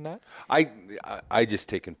marten doing that. I just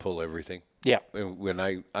take and pull everything. Yeah. When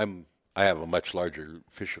I have a much larger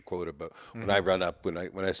Fisher quota, but when I run up, when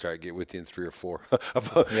I start get within 3 or 4,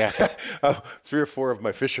 Yeah. 3 or 4 of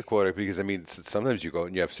my Fisher quota, because I mean sometimes you go out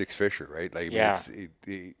and you have 6 Fisher, right? Like, I mean,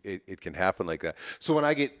 Yeah. it can happen like that. So when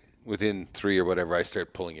I get within 3 or whatever, I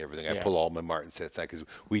start pulling everything. I Yeah. pull all my marten sets because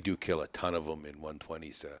we do kill a ton of them in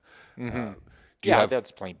 120s. Do you Yeah, have that's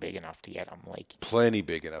plenty big enough to get them. Like, plenty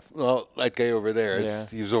big enough? Well, that guy over there, Yeah.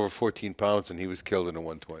 he was over 14 pounds and he was killed in a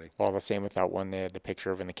 120. well, the same with that one they had the picture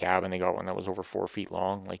of in the cabin. They got one that was over 4 feet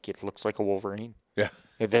long. Like, it looks like a Wolverine. Yeah.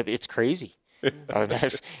 It's crazy.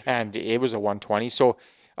 And it was a 120. So,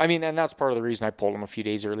 I mean, and that's part of the reason I pulled them a few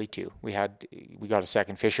days early too. We got a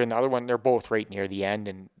second Fisher, and the other one, they're both right near the end.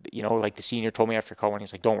 And, like the senior told me after caught one,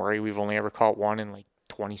 he's like, "Don't worry, we've only ever caught one in like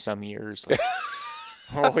 20 some years." Like,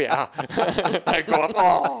 oh yeah. I go,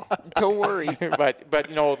 "Oh, don't worry." But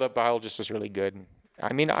no, the biologist was really good. And,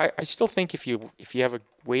 I mean, I still think if you have a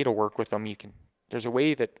way to work with them, there's a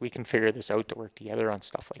way that we can figure this out to work together on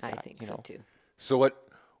stuff like I that. think so too. So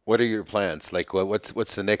what are your plans? Like,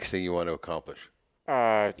 what's the next thing you want to accomplish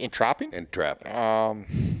In trapping? in trapping?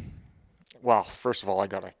 Well, first of all, I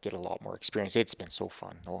got to get a lot more experience. It's been so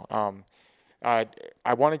fun. I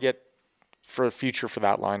want to get, for the future for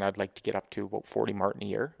that line, I'd like to get up to about 40 marten a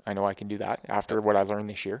year. I know I can do that after what I learned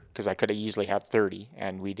this year, because I could have easily had 30,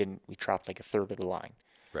 and we trapped like a third of the line.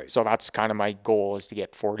 Right. So that's kind of my goal, is to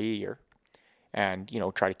get 40 a year and,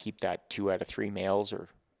 try to keep that 2 out of 3 males, or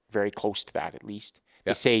very close to that at least.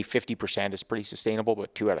 They say 50% is pretty sustainable,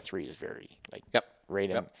 but 2 out of 3 is very, like, right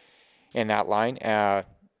in that line.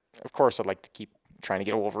 Of course, I'd like to keep trying to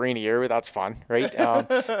get a Wolverine a year, but that's fun, right?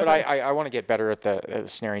 But I want to get better at the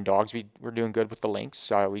snaring dogs. We're doing good with the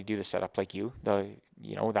lynx. We do the setup like you.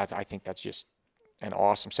 That I think that's just an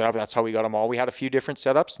awesome setup. That's how we got them all. We had a few different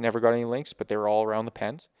setups, never got any lynx, but they were all around the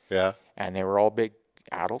pens. Yeah. And they were all big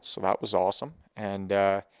adults, so that was awesome. And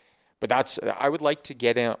but I would like to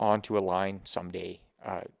get onto a line someday,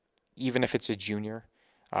 even if it's a junior.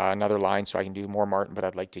 Another line so I can do more marten, but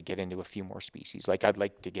I'd like to get into a few more species. Like, I'd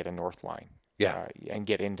like to get a north line. Yeah. And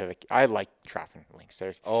get into I like trapping lynx.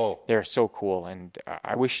 They're so cool, and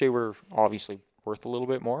I wish they were obviously worth a little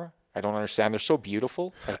bit more. I don't understand. They're so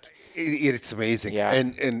beautiful. Like, It's amazing. Yeah.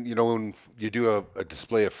 And when you do a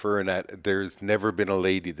display of fur and that, there's never been a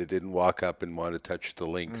lady that didn't walk up and want to touch the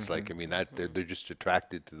lynx. Mm-hmm. Like, I mean, that they're just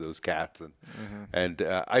attracted to those cats, and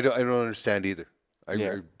I don't understand either.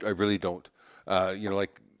 I really don't.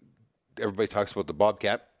 Like, everybody talks about the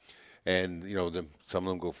bobcat, and some of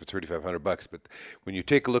them go for $3,500. But when you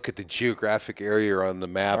take a look at the geographic area on the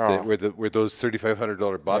map where those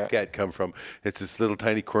 $3,500 bobcat come from, it's this little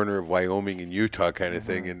tiny corner of Wyoming and Utah kind of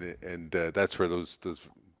thing, and that's where those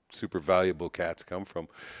super valuable cats come from.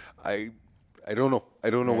 I don't know. I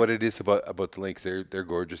don't know what it is about the lynx. They're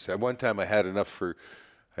gorgeous. At one time, I had enough for.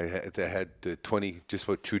 I had 20, just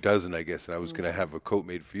about 2 dozen, I guess, and I was going to have a coat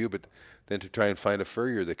made for you, but then to try and find a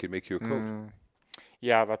furrier that could make you a coat.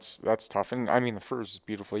 Yeah, that's tough. And I mean, the furs is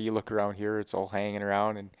beautiful. You look around here, it's all hanging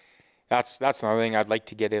around, and that's another thing I'd like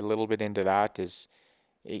to get a little bit into. That is,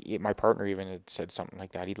 my partner even had said something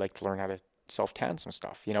like that. He'd like to learn how to self-tan some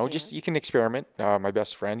stuff. Just you can experiment. My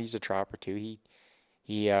best friend, he's a trapper too. He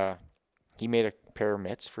made a pair of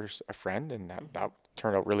mitts for a friend, and that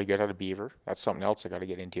turned out really good out of beaver. That's something else I got to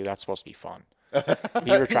get into. That's supposed to be fun.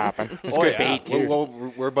 Beaver trapping. It's good bait too. Well,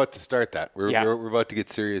 we're about to start that. We're about to get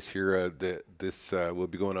serious here. We'll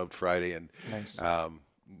be going out Friday and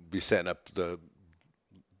be setting up the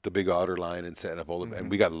big otter line and setting up all the. And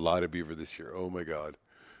we got a lot of beaver this year. Oh my God.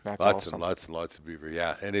 That's lots awesome. and lots and lots of beaver.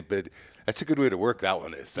 Yeah, and but that's a good way to work. That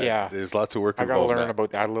one is. There's lots of work I involved. got to learn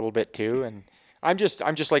about that a little bit too, and I'm just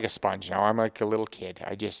like a sponge now. I'm like a little kid.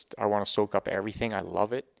 I want to soak up everything. I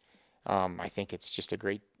love it. I think it's just a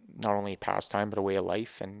great, not only a pastime but a way of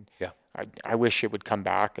life. And I wish it would come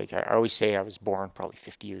back. Like I always say, I was born probably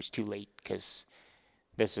 50 years too late, because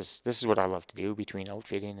this is what I love to do, between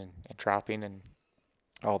outfitting and trapping and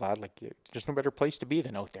all that. Like there's no better place to be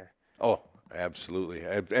than out there. Oh, absolutely.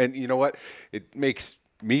 And you know what? It makes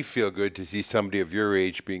me feel good to see somebody of your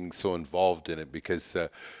age being so involved in it, because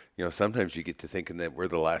sometimes you get to thinking that we're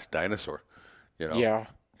the last dinosaur. Yeah.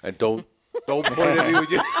 And don't point at me when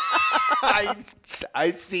you.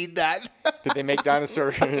 I seen that. Did they make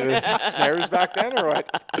dinosaur snares back then, or what?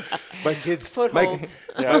 My kids, Footholds.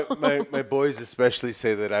 my boys especially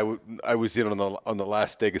say that I was in on the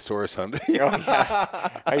last Stegosaurus hunt.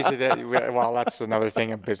 I used to. Well, that's another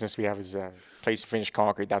thing in business we have, is a place to finish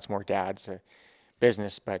concrete. That's more Dad's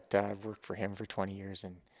business, but I've worked for him for 20 years,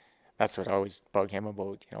 and that's what I always bug him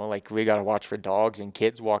about. Like we got to watch for dogs and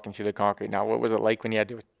kids walking through the concrete. Now, what was it like when you had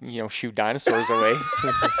to, shoot dinosaurs away?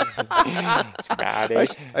 It's bad.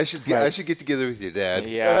 I should get together with your dad.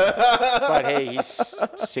 Yeah, but hey, he's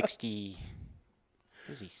 60.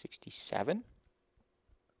 Is he 67?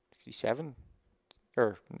 67?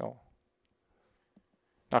 Or no,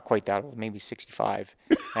 not quite that old. Maybe 65.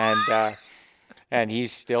 And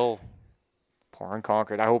he's still pouring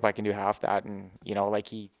concrete. I hope I can do half that. And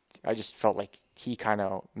I just felt like he kind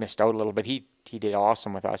of missed out a little bit. He did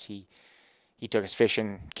awesome with us. He took us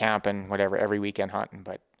fishing, camping, whatever, every weekend hunting.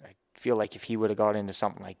 But I feel like if he would have got into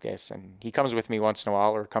something like this, and he comes with me once in a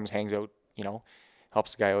while, or hangs out,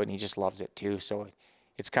 helps the guy out, and he just loves it too. So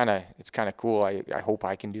it's kind of cool. I hope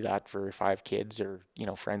I can do that for if I have kids, or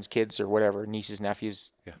friends' kids, or whatever, nieces,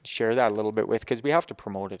 nephews. Share that a little bit with, because we have to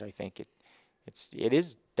promote it. I think it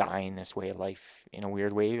is dying, this way of life, in a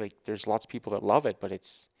weird way. Like there's lots of people that love it, but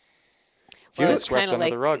it's kind of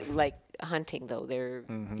like hunting, though.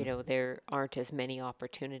 There aren't as many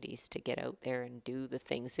opportunities to get out there and do the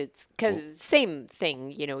things. It's because same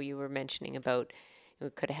thing. You were mentioning about, we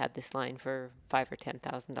could have had this line for $5,000 or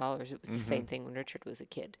 $10,000. It was the same thing when Richard was a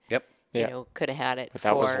kid. Yep. Could have had it. But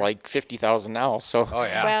that was like 50,000 now. So. Oh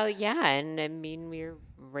yeah. Well, yeah, and I mean, we were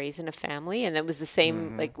raising a family, and that was the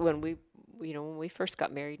same. Like when we first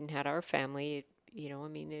got married and had our family.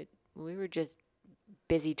 We were just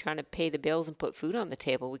busy trying to pay the bills and put food on the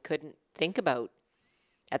table. We couldn't think about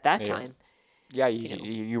at that time. Yeah,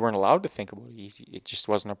 you weren't allowed to think about it. It just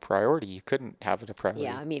wasn't a priority. You couldn't have it a priority.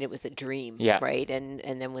 Yeah, I mean, it was a dream, yeah. Right? And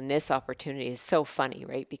then when this opportunity is so funny,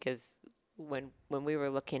 right? Because when we were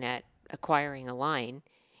looking at acquiring a line,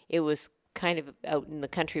 it was kind of out in the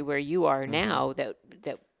country where you are now that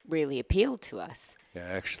really appealed to us. Yeah,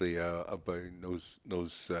 actually, up by Nose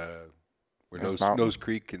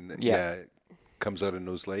Creek, and it comes out of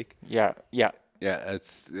Nose Lake. Yeah. Yeah,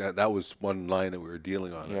 that was one line that we were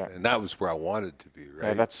dealing on, and that was where I wanted to be. Right.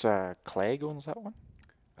 Yeah, that's Clegg owns that one.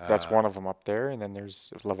 That's one of them up there, and then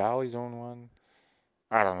there's LaValley's own one.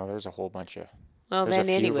 I don't know. There's a whole bunch of. Well, then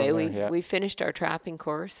anyway, we finished our trapping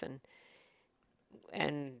course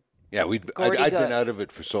and. Yeah, I'd been out of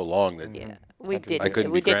it for so long that we didn't. I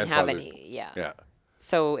couldn't we be didn't have grandfathered. any. Yeah. Yeah.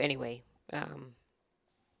 So anyway,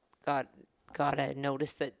 got a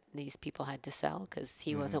notice that these people had to sell because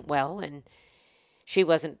he wasn't well, and she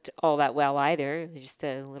wasn't all that well either. Just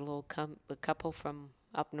a little old couple from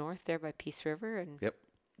up north there by Peace River, and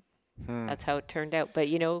that's how it turned out. But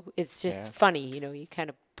it's just funny, you kind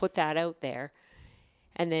of put that out there,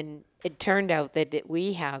 And then it turned out that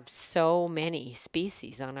we have so many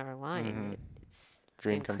species on our line. It's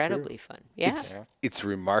Dream come incredibly fun. Yeah. It's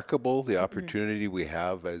remarkable the opportunity we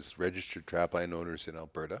have as registered trapline owners in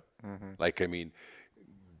Alberta. Like, I mean,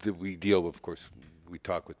 we deal with, of course, we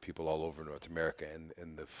talk with people all over North America,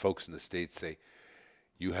 and the folks in the States say,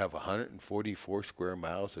 you have 144 square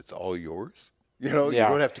miles, it's all yours? You know, Yeah.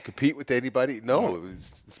 you don't have to compete with anybody. No,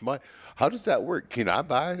 it's mine. How does that work? Can I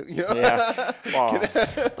buy? You know? Yeah. Well,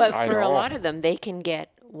 But I for a know. lot of them, they can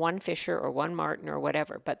get one fisher or one martin or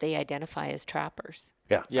whatever, but they identify as trappers.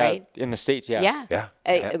 Yeah. yeah, right? in the States, yeah. Yeah.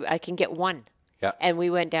 Yeah. I can get one. Yeah. And we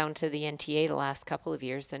went down to the NTA the last couple of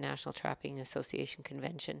years, the National Trapping Association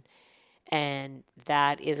convention, and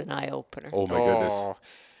that is an eye opener. Oh, my goodness. Oh,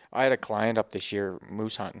 I had a client up this year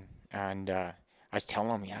moose hunting, and I was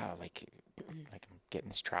telling him, like I'm getting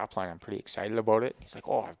this trap line. I'm pretty excited about it. He's like,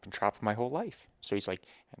 oh, I've been trapping my whole life. So he's like,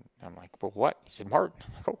 and I'm like, well, what? He said, Martin.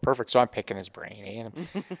 I'm like, oh, perfect. So I'm picking his brain, And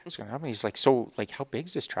he's like, so, like, how big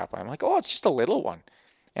is this trap line? I'm like, oh, it's just a little one.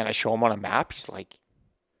 And I show him on a map. He's like,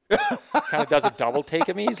 kind of does a double take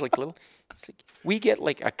at me. He's like, we get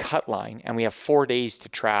like a cut line, and we have 4 days to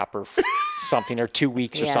trap or something, or 2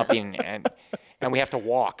 weeks or Yeah. something, and we have to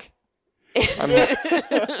walk. I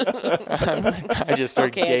just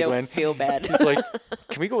started Okay, I giggling. don't feel bad. He's like,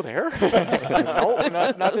 can we go there?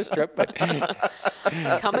 No, not this trip, but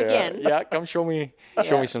Come again. yeah, come show me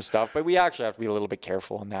some stuff. But we actually have to be a little bit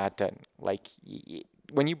careful on that. And like,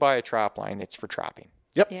 when you buy a trap line, it's for trapping.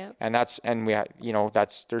 Yeah. And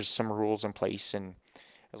there's some rules in place, and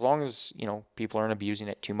as long as people aren't abusing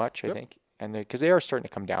it too much, I think, and because they are starting to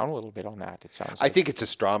come down a little bit on that. It sounds. I think it's a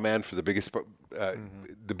straw man for the biggest part.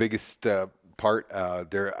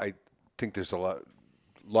 There, I think there's a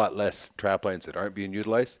lot less trap lines that aren't being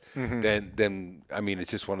utilized. Than I mean,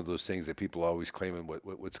 it's just one of those things that people always claiming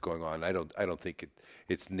what's going on. I don't think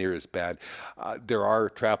it's near as bad. There are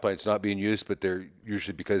trap lines not being used, but they're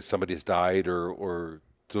usually because somebody has died or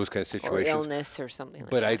those kind of Or situations. illness or something like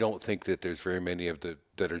But that. I don't think that there's very many of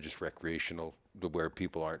that are just recreational, where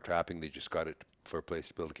people aren't trapping. They just got it for a place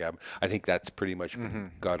to build a cabin. I think that's pretty much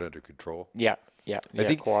been got under control. Yeah. I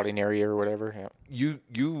think- quadding area or whatever. Yeah.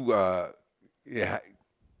 You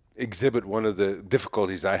exhibit one of the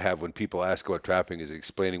difficulties I have when people ask about trapping is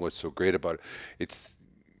explaining what's so great about it.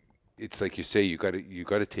 It's like you say, you got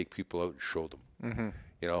to take people out and show them.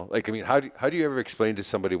 You know, like, I mean, how do you ever explain to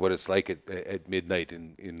somebody what it's like at midnight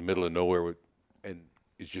in the middle of nowhere, and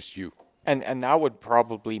it's just you? And that would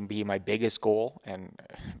probably be my biggest goal and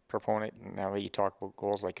proponent. Now that you talk about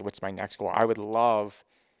goals, like, what's my next goal? I would love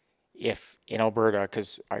if in Alberta,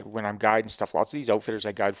 because when I'm guiding stuff, lots of these outfitters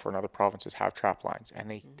I guide for in other provinces have trap lines,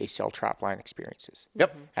 and they sell trap line experiences.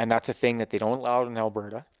 Yep. And that's a thing that they don't allow in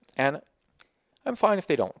Alberta. And I'm fine if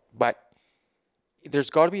they don't. But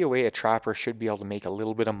there's got to be a way a trapper should be able to make a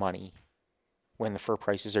little bit of money when the fur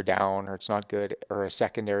prices are down or it's not good, or a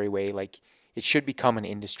secondary way. Like, it should become an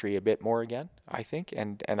industry a bit more again, I think.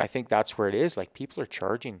 And I think that's where it is. Like, people are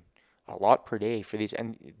charging a lot per day for these,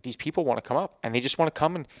 and these people want to come up, and they just want to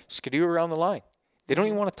come and skidoo around the line. They don't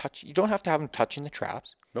even want to touch. You don't have to have them touching the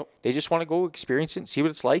traps. Nope. They just want to go experience it and see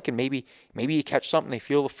what it's like, and maybe you catch something, they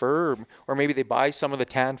feel the fur, or maybe they buy some of the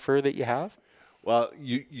tan fur that you have. Well,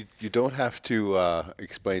 you don't have to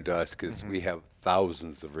explain to us, because we have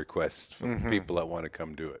thousands of requests from people that want to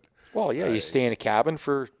come do it. Well, yeah, you stay in a cabin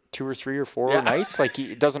for 2 or 3 or 4 nights. Like,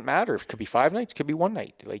 it doesn't matter. It could be 5 nights, it could be 1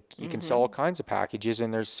 night. Like, you can sell all kinds of packages,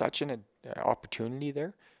 and there's such an opportunity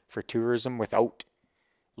there for tourism without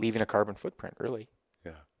leaving a carbon footprint, really.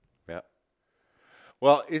 Yeah.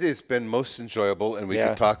 Well, it has been most enjoyable, and we Yeah.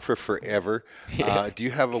 could talk for forever. Do you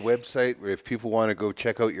have a website where if people want to go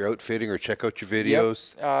check out your outfitting or check out your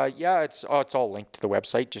videos? Yeah, it's all linked to the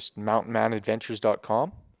website, just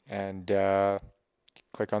mountainmanadventures.com, and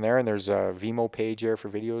click on there, and there's a Vimeo page there for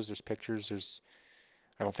videos. There's pictures.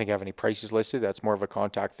 I don't think I have any prices listed. That's more of a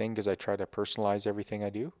contact thing, because I try to personalize everything I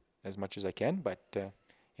do as much as I can. But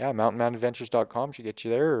yeah, mountainmanadventures.com should get you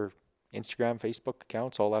there, or Instagram, Facebook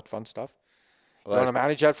accounts, all that fun stuff. You want to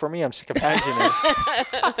manage that for me? I'm sick of managing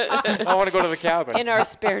it. I want to go to the cabin. In our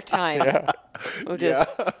spare time, we'll just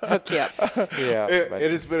hook you up. Yeah, It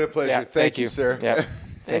has been a pleasure. yeah, Thank you, sir. Yeah,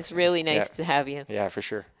 It's really nice to have you. yeah, for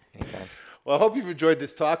sure. Anytime. Well, I hope you've enjoyed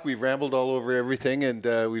this talk. We've rambled all over everything, and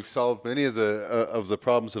we've solved many of the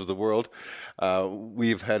problems of the world.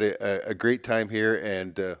 We've had a great time here,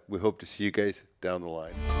 and we hope to see you guys down the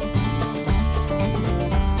line.